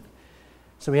using it.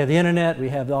 So we have the internet, we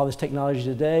have all this technology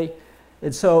today,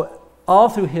 and so all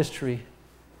through history,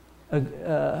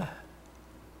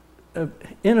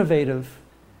 innovative,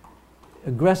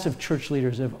 aggressive church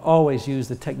leaders have always used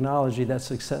the technology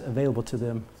that's available to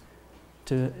them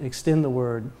to extend the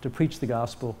word, to preach the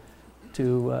gospel,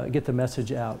 to get the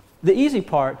message out. The easy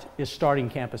part is starting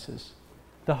campuses.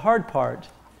 The hard part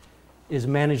is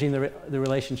managing the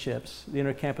relationships, the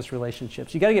intercampus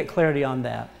relationships. You got to get clarity on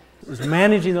that. It's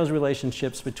managing those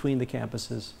relationships between the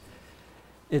campuses.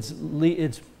 It's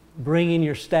bringing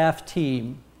your staff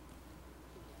team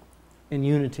in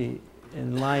unity,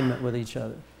 in alignment with each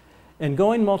other. And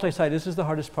going multi-site, this is the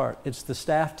hardest part. It's the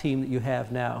staff team that you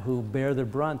have now who bear the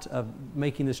brunt of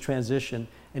making this transition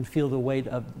and feel the weight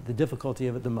of the difficulty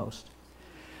of it the most.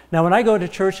 Now, when I go to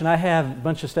church and I have a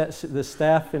bunch of the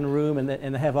staff in a room and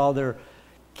they have all their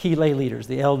key lay leaders,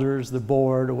 the elders, the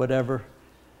board, or whatever,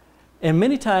 and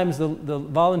many times the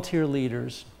volunteer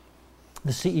leaders,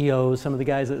 the CEOs, some of the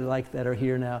guys that are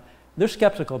here now, they're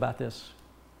skeptical about this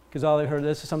because all they heard,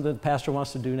 this is something the pastor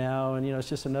wants to do now, and it's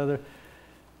just another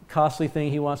costly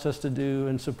thing he wants us to do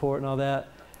and support and all that.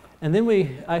 And then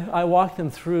I walk them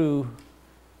through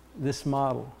this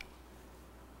model,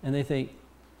 and they think,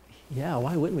 yeah,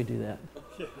 why wouldn't we do that?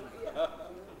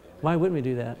 Why wouldn't we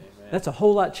do that? That's a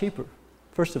whole lot cheaper,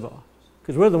 first of all,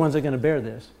 because we're the ones that are going to bear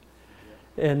this.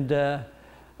 And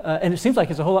it seems like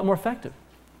it's a whole lot more effective.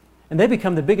 And they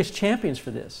become the biggest champions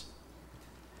for this.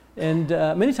 And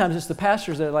many times it's the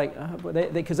pastors that are like,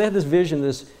 because they have this vision,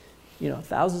 this,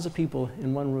 thousands of people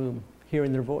in one room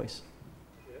hearing their voice.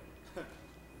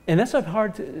 And that's a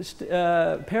hard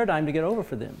paradigm to get over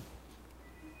for them.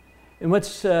 And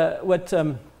what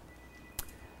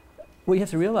you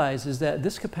have to realize is that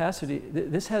this capacity,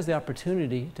 this has the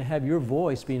opportunity to have your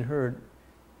voice being heard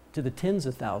to the tens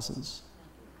of thousands.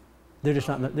 They're just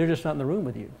not in the room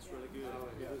with you.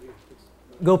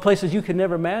 Go places you could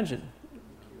never imagine.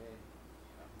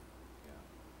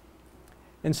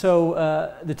 And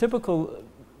so the typical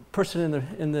person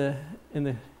in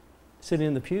the sitting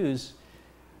in the pews,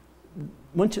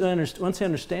 once they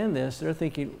understand this, they're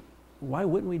thinking, why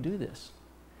wouldn't we do this?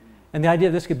 And the idea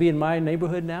that this could be in my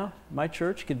neighborhood now, my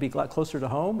church could be a lot closer to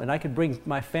home, and I could bring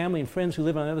my family and friends who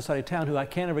live on the other side of town who I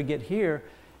can't ever get here,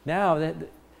 now that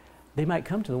they might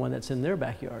come to the one that's in their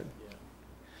backyard.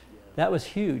 That was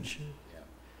huge.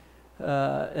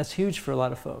 That's huge for a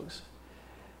lot of folks.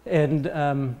 And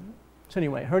so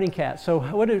anyway, herding cats. So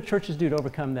what do churches do to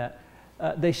overcome that?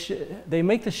 They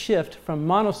make the shift from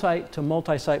monosite to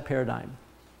multi-site paradigm.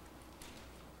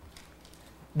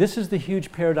 This is the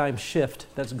huge paradigm shift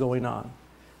that's going on.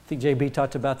 I think JB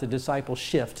talked about the disciple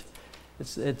shift.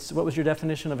 It's what was your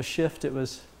definition of a shift? It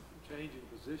was change in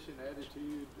position,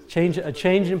 attitude. A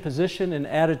change in position and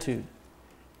attitude.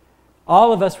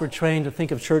 All of us were trained to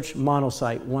think of church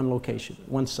monosite, one location,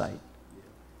 one site.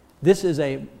 This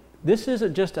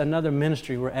isn't just another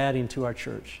ministry we're adding to our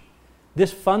church.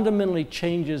 This fundamentally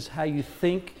changes how you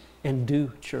think and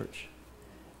do church.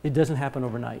 It doesn't happen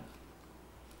overnight.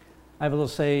 I have a little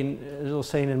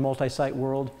saying in multi-site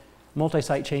world,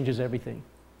 multi-site changes everything.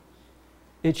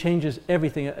 It changes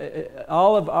everything.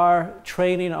 All of our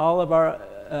training, all of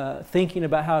our thinking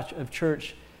about how of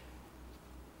church,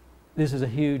 this is a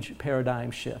huge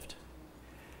paradigm shift.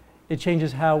 It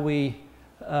changes how we,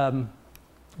 let's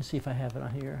see if I have it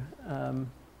on here.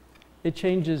 It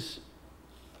changes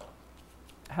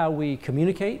how we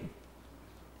communicate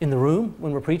in the room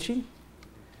when we're preaching.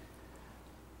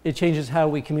 It changes how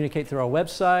we communicate through our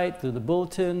website, through the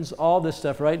bulletins, all this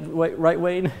stuff, right,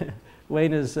 Wayne?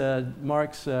 Wayne is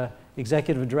Mark's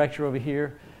executive director over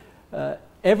here.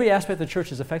 Every aspect of the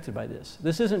church is affected by this.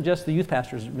 This isn't just the youth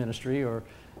pastor's ministry, or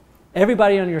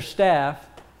everybody on your staff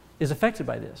is affected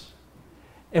by this.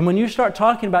 And when you start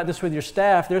talking about this with your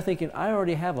staff, they're thinking, I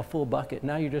already have a full bucket.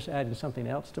 Now you're just adding something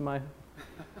else to my,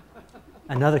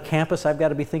 another campus I've got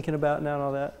to be thinking about now and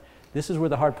all that. This is where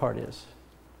the hard part is.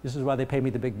 This is why they pay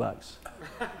me the big bucks,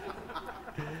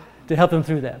 to help them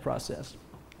through that process.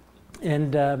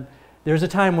 And there's a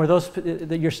time where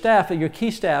your staff, your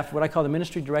key staff, what I call the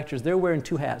ministry directors, they're wearing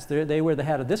two hats. They wear the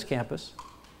hat of this campus,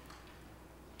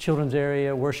 children's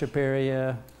area, worship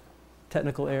area,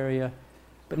 technical area.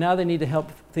 But now they need to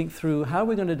help think through, how are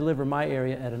we going to deliver my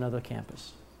area at another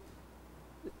campus?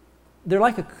 They're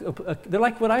like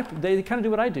they kind of do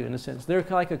what I do in a sense. They're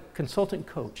like a consultant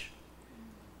coach.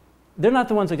 They're not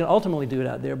the ones that can ultimately do it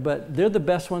out there, but they're the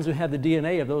best ones who have the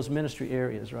DNA of those ministry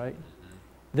areas, right?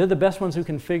 They're the best ones who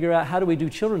can figure out, how do we do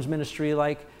children's ministry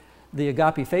like the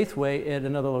Agape Faith Way at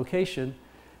another location,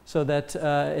 so that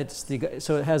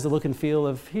so it has the look and feel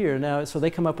of here. Now, so they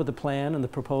come up with the plan and the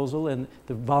proposal and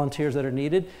the volunteers that are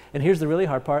needed. And here's the really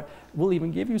hard part: we'll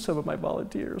even give you some of my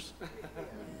volunteers.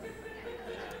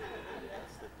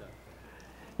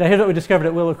 Now, here's what we discovered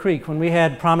at Willow Creek when we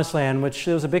had Promised Land, which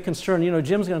was a big concern. You know,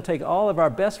 Jim's going to take all of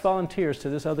our best volunteers to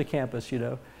this other campus, you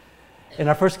know. In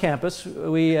our first campus,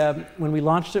 when we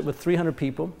launched it with 300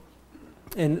 people,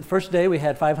 and the first day we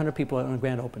had 500 people on the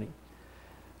grand opening.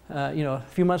 You know, a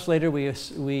few months later,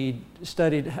 we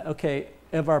studied, okay,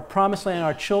 of our Promised Land,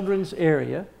 our children's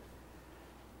area,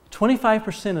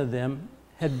 25% of them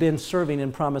had been serving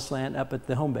in Promised Land up at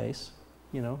the home base,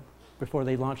 you know, before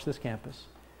they launched this campus.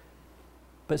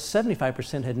 But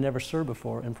 75% had never served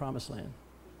before in Promised Land.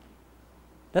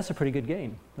 That's a pretty good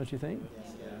gain, don't you think?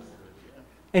 Yes.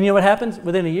 And you know what happens?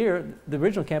 Within a year, the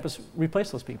original campus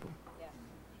replaced those people. Yeah.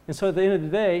 And so at the end of the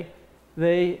day,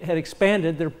 they had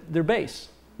expanded their base,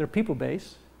 their people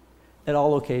base, at all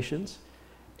locations,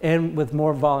 and with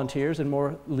more volunteers and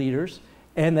more leaders,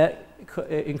 and that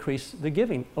increased the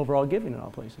giving, overall giving in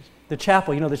all places. The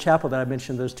chapel, you know, the chapel that I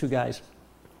mentioned, those two guys,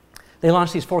 they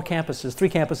launched these 3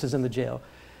 campuses in the jail,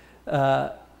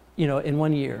 you know, in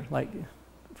 1 year, like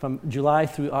from July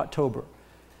through October.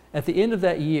 At the end of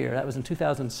that year, that was in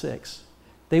 2006,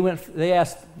 they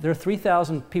asked, there are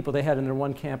 3,000 people they had in their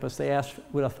one campus, they asked,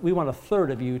 we want a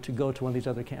third of you to go to one of these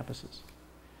other campuses.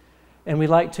 And we'd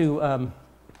like to,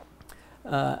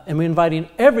 and we're inviting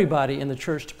everybody in the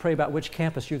church to pray about which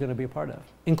campus you're going to be a part of,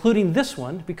 including this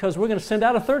one, because we're going to send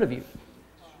out a third of you.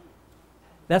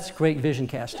 That's great vision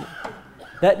casting.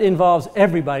 That involves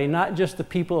everybody, not just the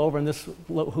people over in this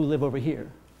who live over here.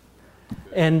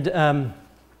 And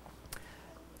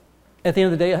at the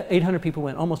end of the day, 800 people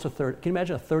went, almost a third. Can you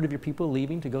imagine a third of your people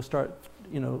leaving to go start,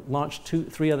 you know, launch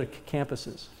 3 other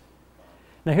campuses?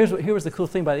 Now here was the cool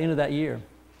thing by the end of that year.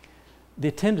 The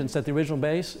attendance at the original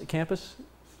base campus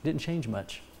didn't change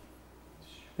much.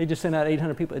 They just sent out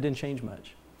 800 people, it didn't change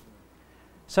much.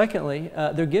 Secondly,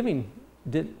 their giving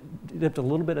dipped a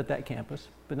little bit at that campus,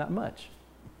 but not much.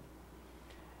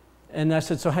 And I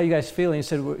said, so how are you guys feeling? He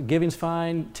said, giving's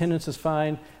fine, attendance is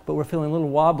fine, but we're feeling a little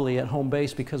wobbly at home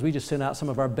base because we just sent out some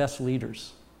of our best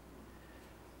leaders.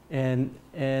 And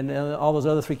all those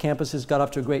other 3 campuses got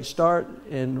off to a great start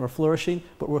and were flourishing,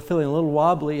 but we're feeling a little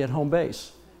wobbly at home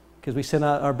base because we sent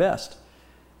out our best.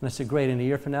 And I said, great, in a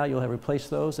year from now, you'll have replaced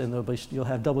those and you'll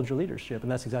have doubled your leadership.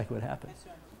 And that's exactly what happened.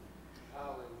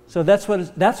 So that's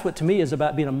what to me is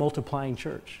about being a multiplying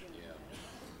church,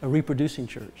 a reproducing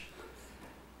church.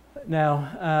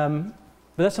 Now,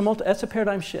 but that's a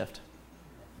paradigm shift.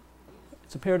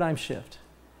 It's a paradigm shift.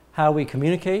 How we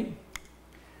communicate.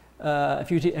 If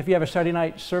you have a Saturday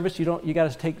night service, you got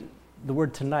to take the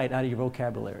word tonight out of your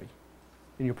vocabulary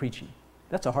in your preaching.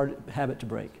 That's a hard habit to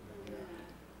break.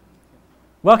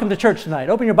 Welcome to church tonight.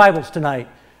 Open your Bibles tonight.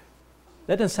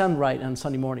 That doesn't sound right on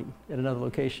Sunday morning at another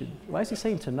location. Why is he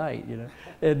saying tonight? You know,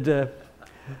 and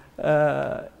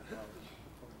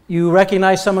you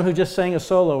recognize someone who just sang a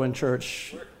solo in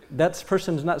church. That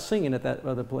person's not singing at that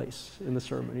other place in the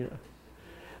sermon. You know.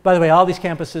 By the way, all these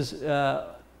campuses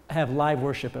have live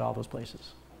worship at all those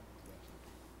places.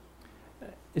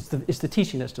 It's the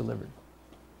teaching that's delivered.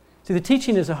 See, the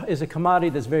teaching is a commodity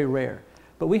that's very rare,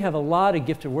 but we have a lot of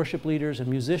gifted worship leaders and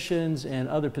musicians and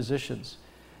other positions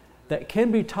that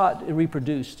can be taught and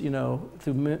reproduced, you know,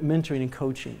 through mentoring and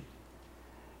coaching.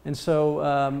 And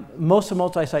so most of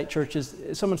multi-site churches,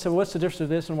 someone said, well, what's the difference of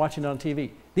this and watching it on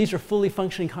TV? These are fully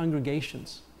functioning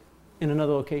congregations in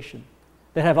another location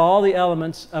that have all the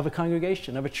elements of a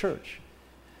congregation, of a church.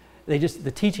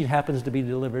 The teaching happens to be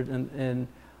delivered, and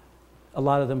a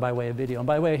lot of them by way of video. And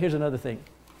by the way, here's another thing.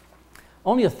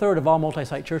 Only a third of all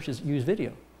multi-site churches use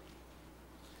video.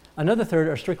 Another third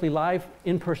are strictly live,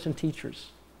 in-person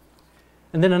teachers.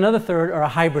 And then another third are a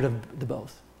hybrid of the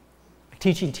both.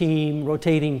 teaching team,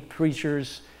 rotating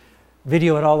preachers,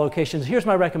 video at all locations. Here's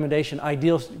my recommendation,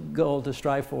 ideal goal to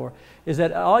strive for, is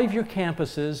that all of your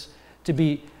campuses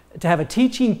to have a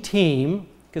teaching team,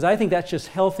 because I think that's just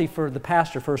healthy for the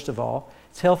pastor, first of all.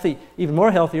 It's healthy, even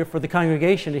more healthier for the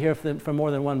congregation to hear from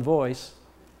more than one voice,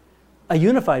 a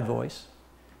unified voice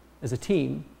as a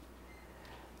team,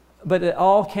 but at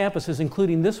all campuses,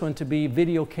 including this one, to be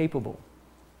video capable.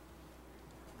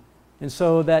 And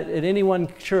so that at any one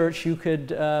church, you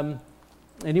could,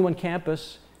 any one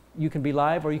campus, you can be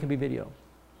live or you can be video.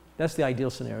 That's the ideal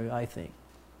scenario, I think.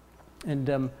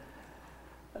 And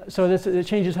so it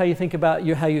changes how you think about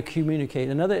how you communicate.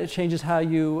 Another, it changes how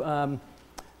you,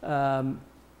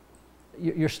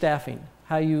 your staffing,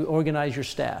 how you organize your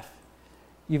staff.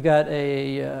 You've got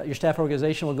your staff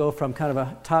organization will go from kind of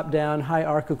a top-down,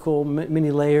 hierarchical, many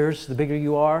layers. The bigger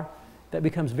you are, that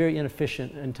becomes very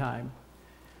inefficient in time.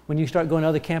 When you start going to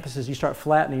other campuses, you start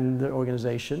flattening the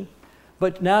organization.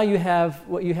 But now you have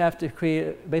to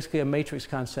create basically a matrix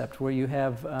concept where you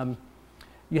have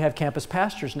campus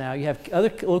pastors now. You have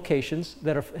other locations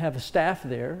that have a staff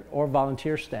there or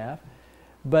volunteer staff,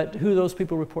 but who those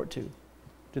people report to?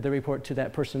 Do they report to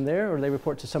that person there or do they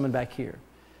report to someone back here?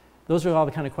 Those are all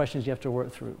the kind of questions you have to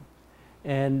work through.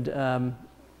 And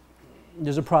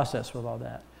there's a process with all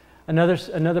that.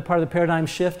 Another part of the paradigm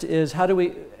shift is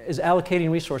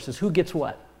allocating resources. Who gets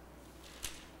what?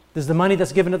 Does the money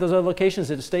that's given at those other locations,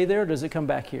 does it stay there or does it come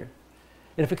back here?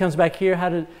 And if it comes back here,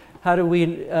 how do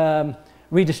we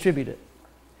redistribute it?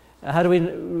 How do we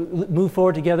move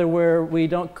forward together where we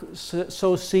don't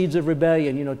sow seeds of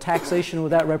rebellion? You know, taxation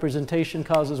without representation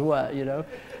causes what, you know?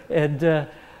 And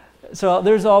so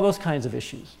there's all those kinds of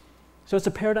issues. So it's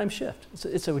a paradigm shift.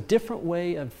 It's a different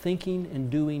way of thinking and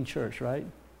doing church, right?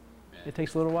 It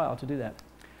takes a little while to do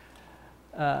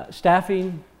that.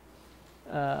 Staffing,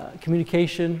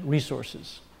 communication,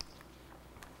 resources.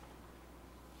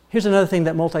 Here's another thing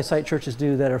that multi-site churches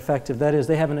do that are effective. That is,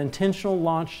 they have an intentional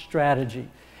launch strategy.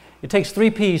 It takes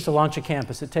 3 P's to launch a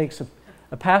campus. It takes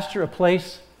a pastor, a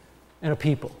place, and a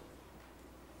people.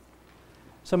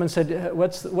 Someone said,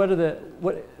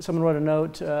 someone wrote a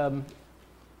note,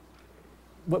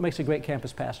 what makes a great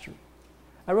campus pastor?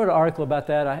 I wrote an article about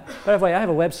that. By the way, I have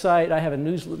a website. I have a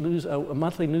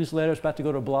monthly newsletter. It's about to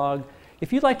go to a blog.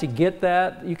 If you'd like to get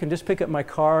that, you can just pick up my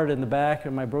card in the back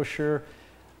or my brochure.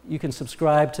 You can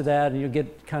subscribe to that, and you'll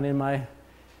get kind of in my,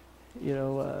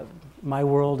 my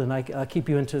world, and I'll keep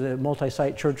you into the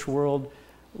multi-site church world.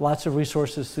 Lots of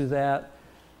resources through that.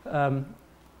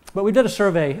 But we did a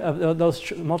survey of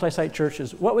those multi-site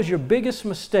churches. What was your biggest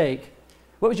mistake?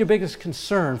 What was your biggest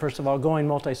concern, first of all, going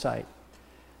multi-site?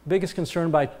 Biggest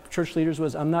concern by church leaders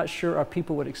was, I'm not sure our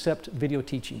people would accept video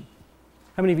teaching.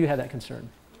 How many of you had that concern?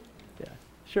 Yeah,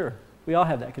 sure. We all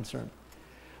have that concern.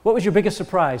 What was your biggest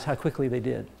surprise? How quickly they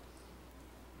did.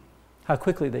 How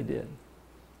quickly they did.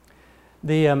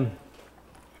 The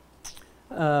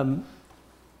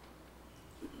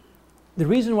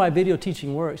reason why video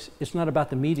teaching works, it's not about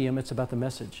the medium, it's about the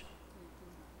message.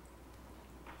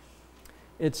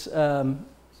 It's,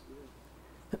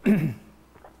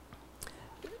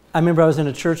 I remember I was in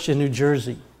a church in New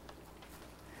Jersey.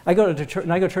 I go to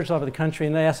churches all over the country,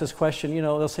 and they ask this question.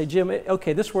 They'll say, "Jim,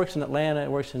 okay, this works in Atlanta,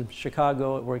 it works in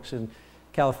Chicago, it works in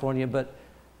California, but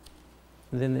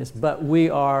we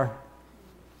are,"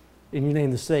 and you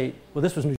name the state. Well, this was New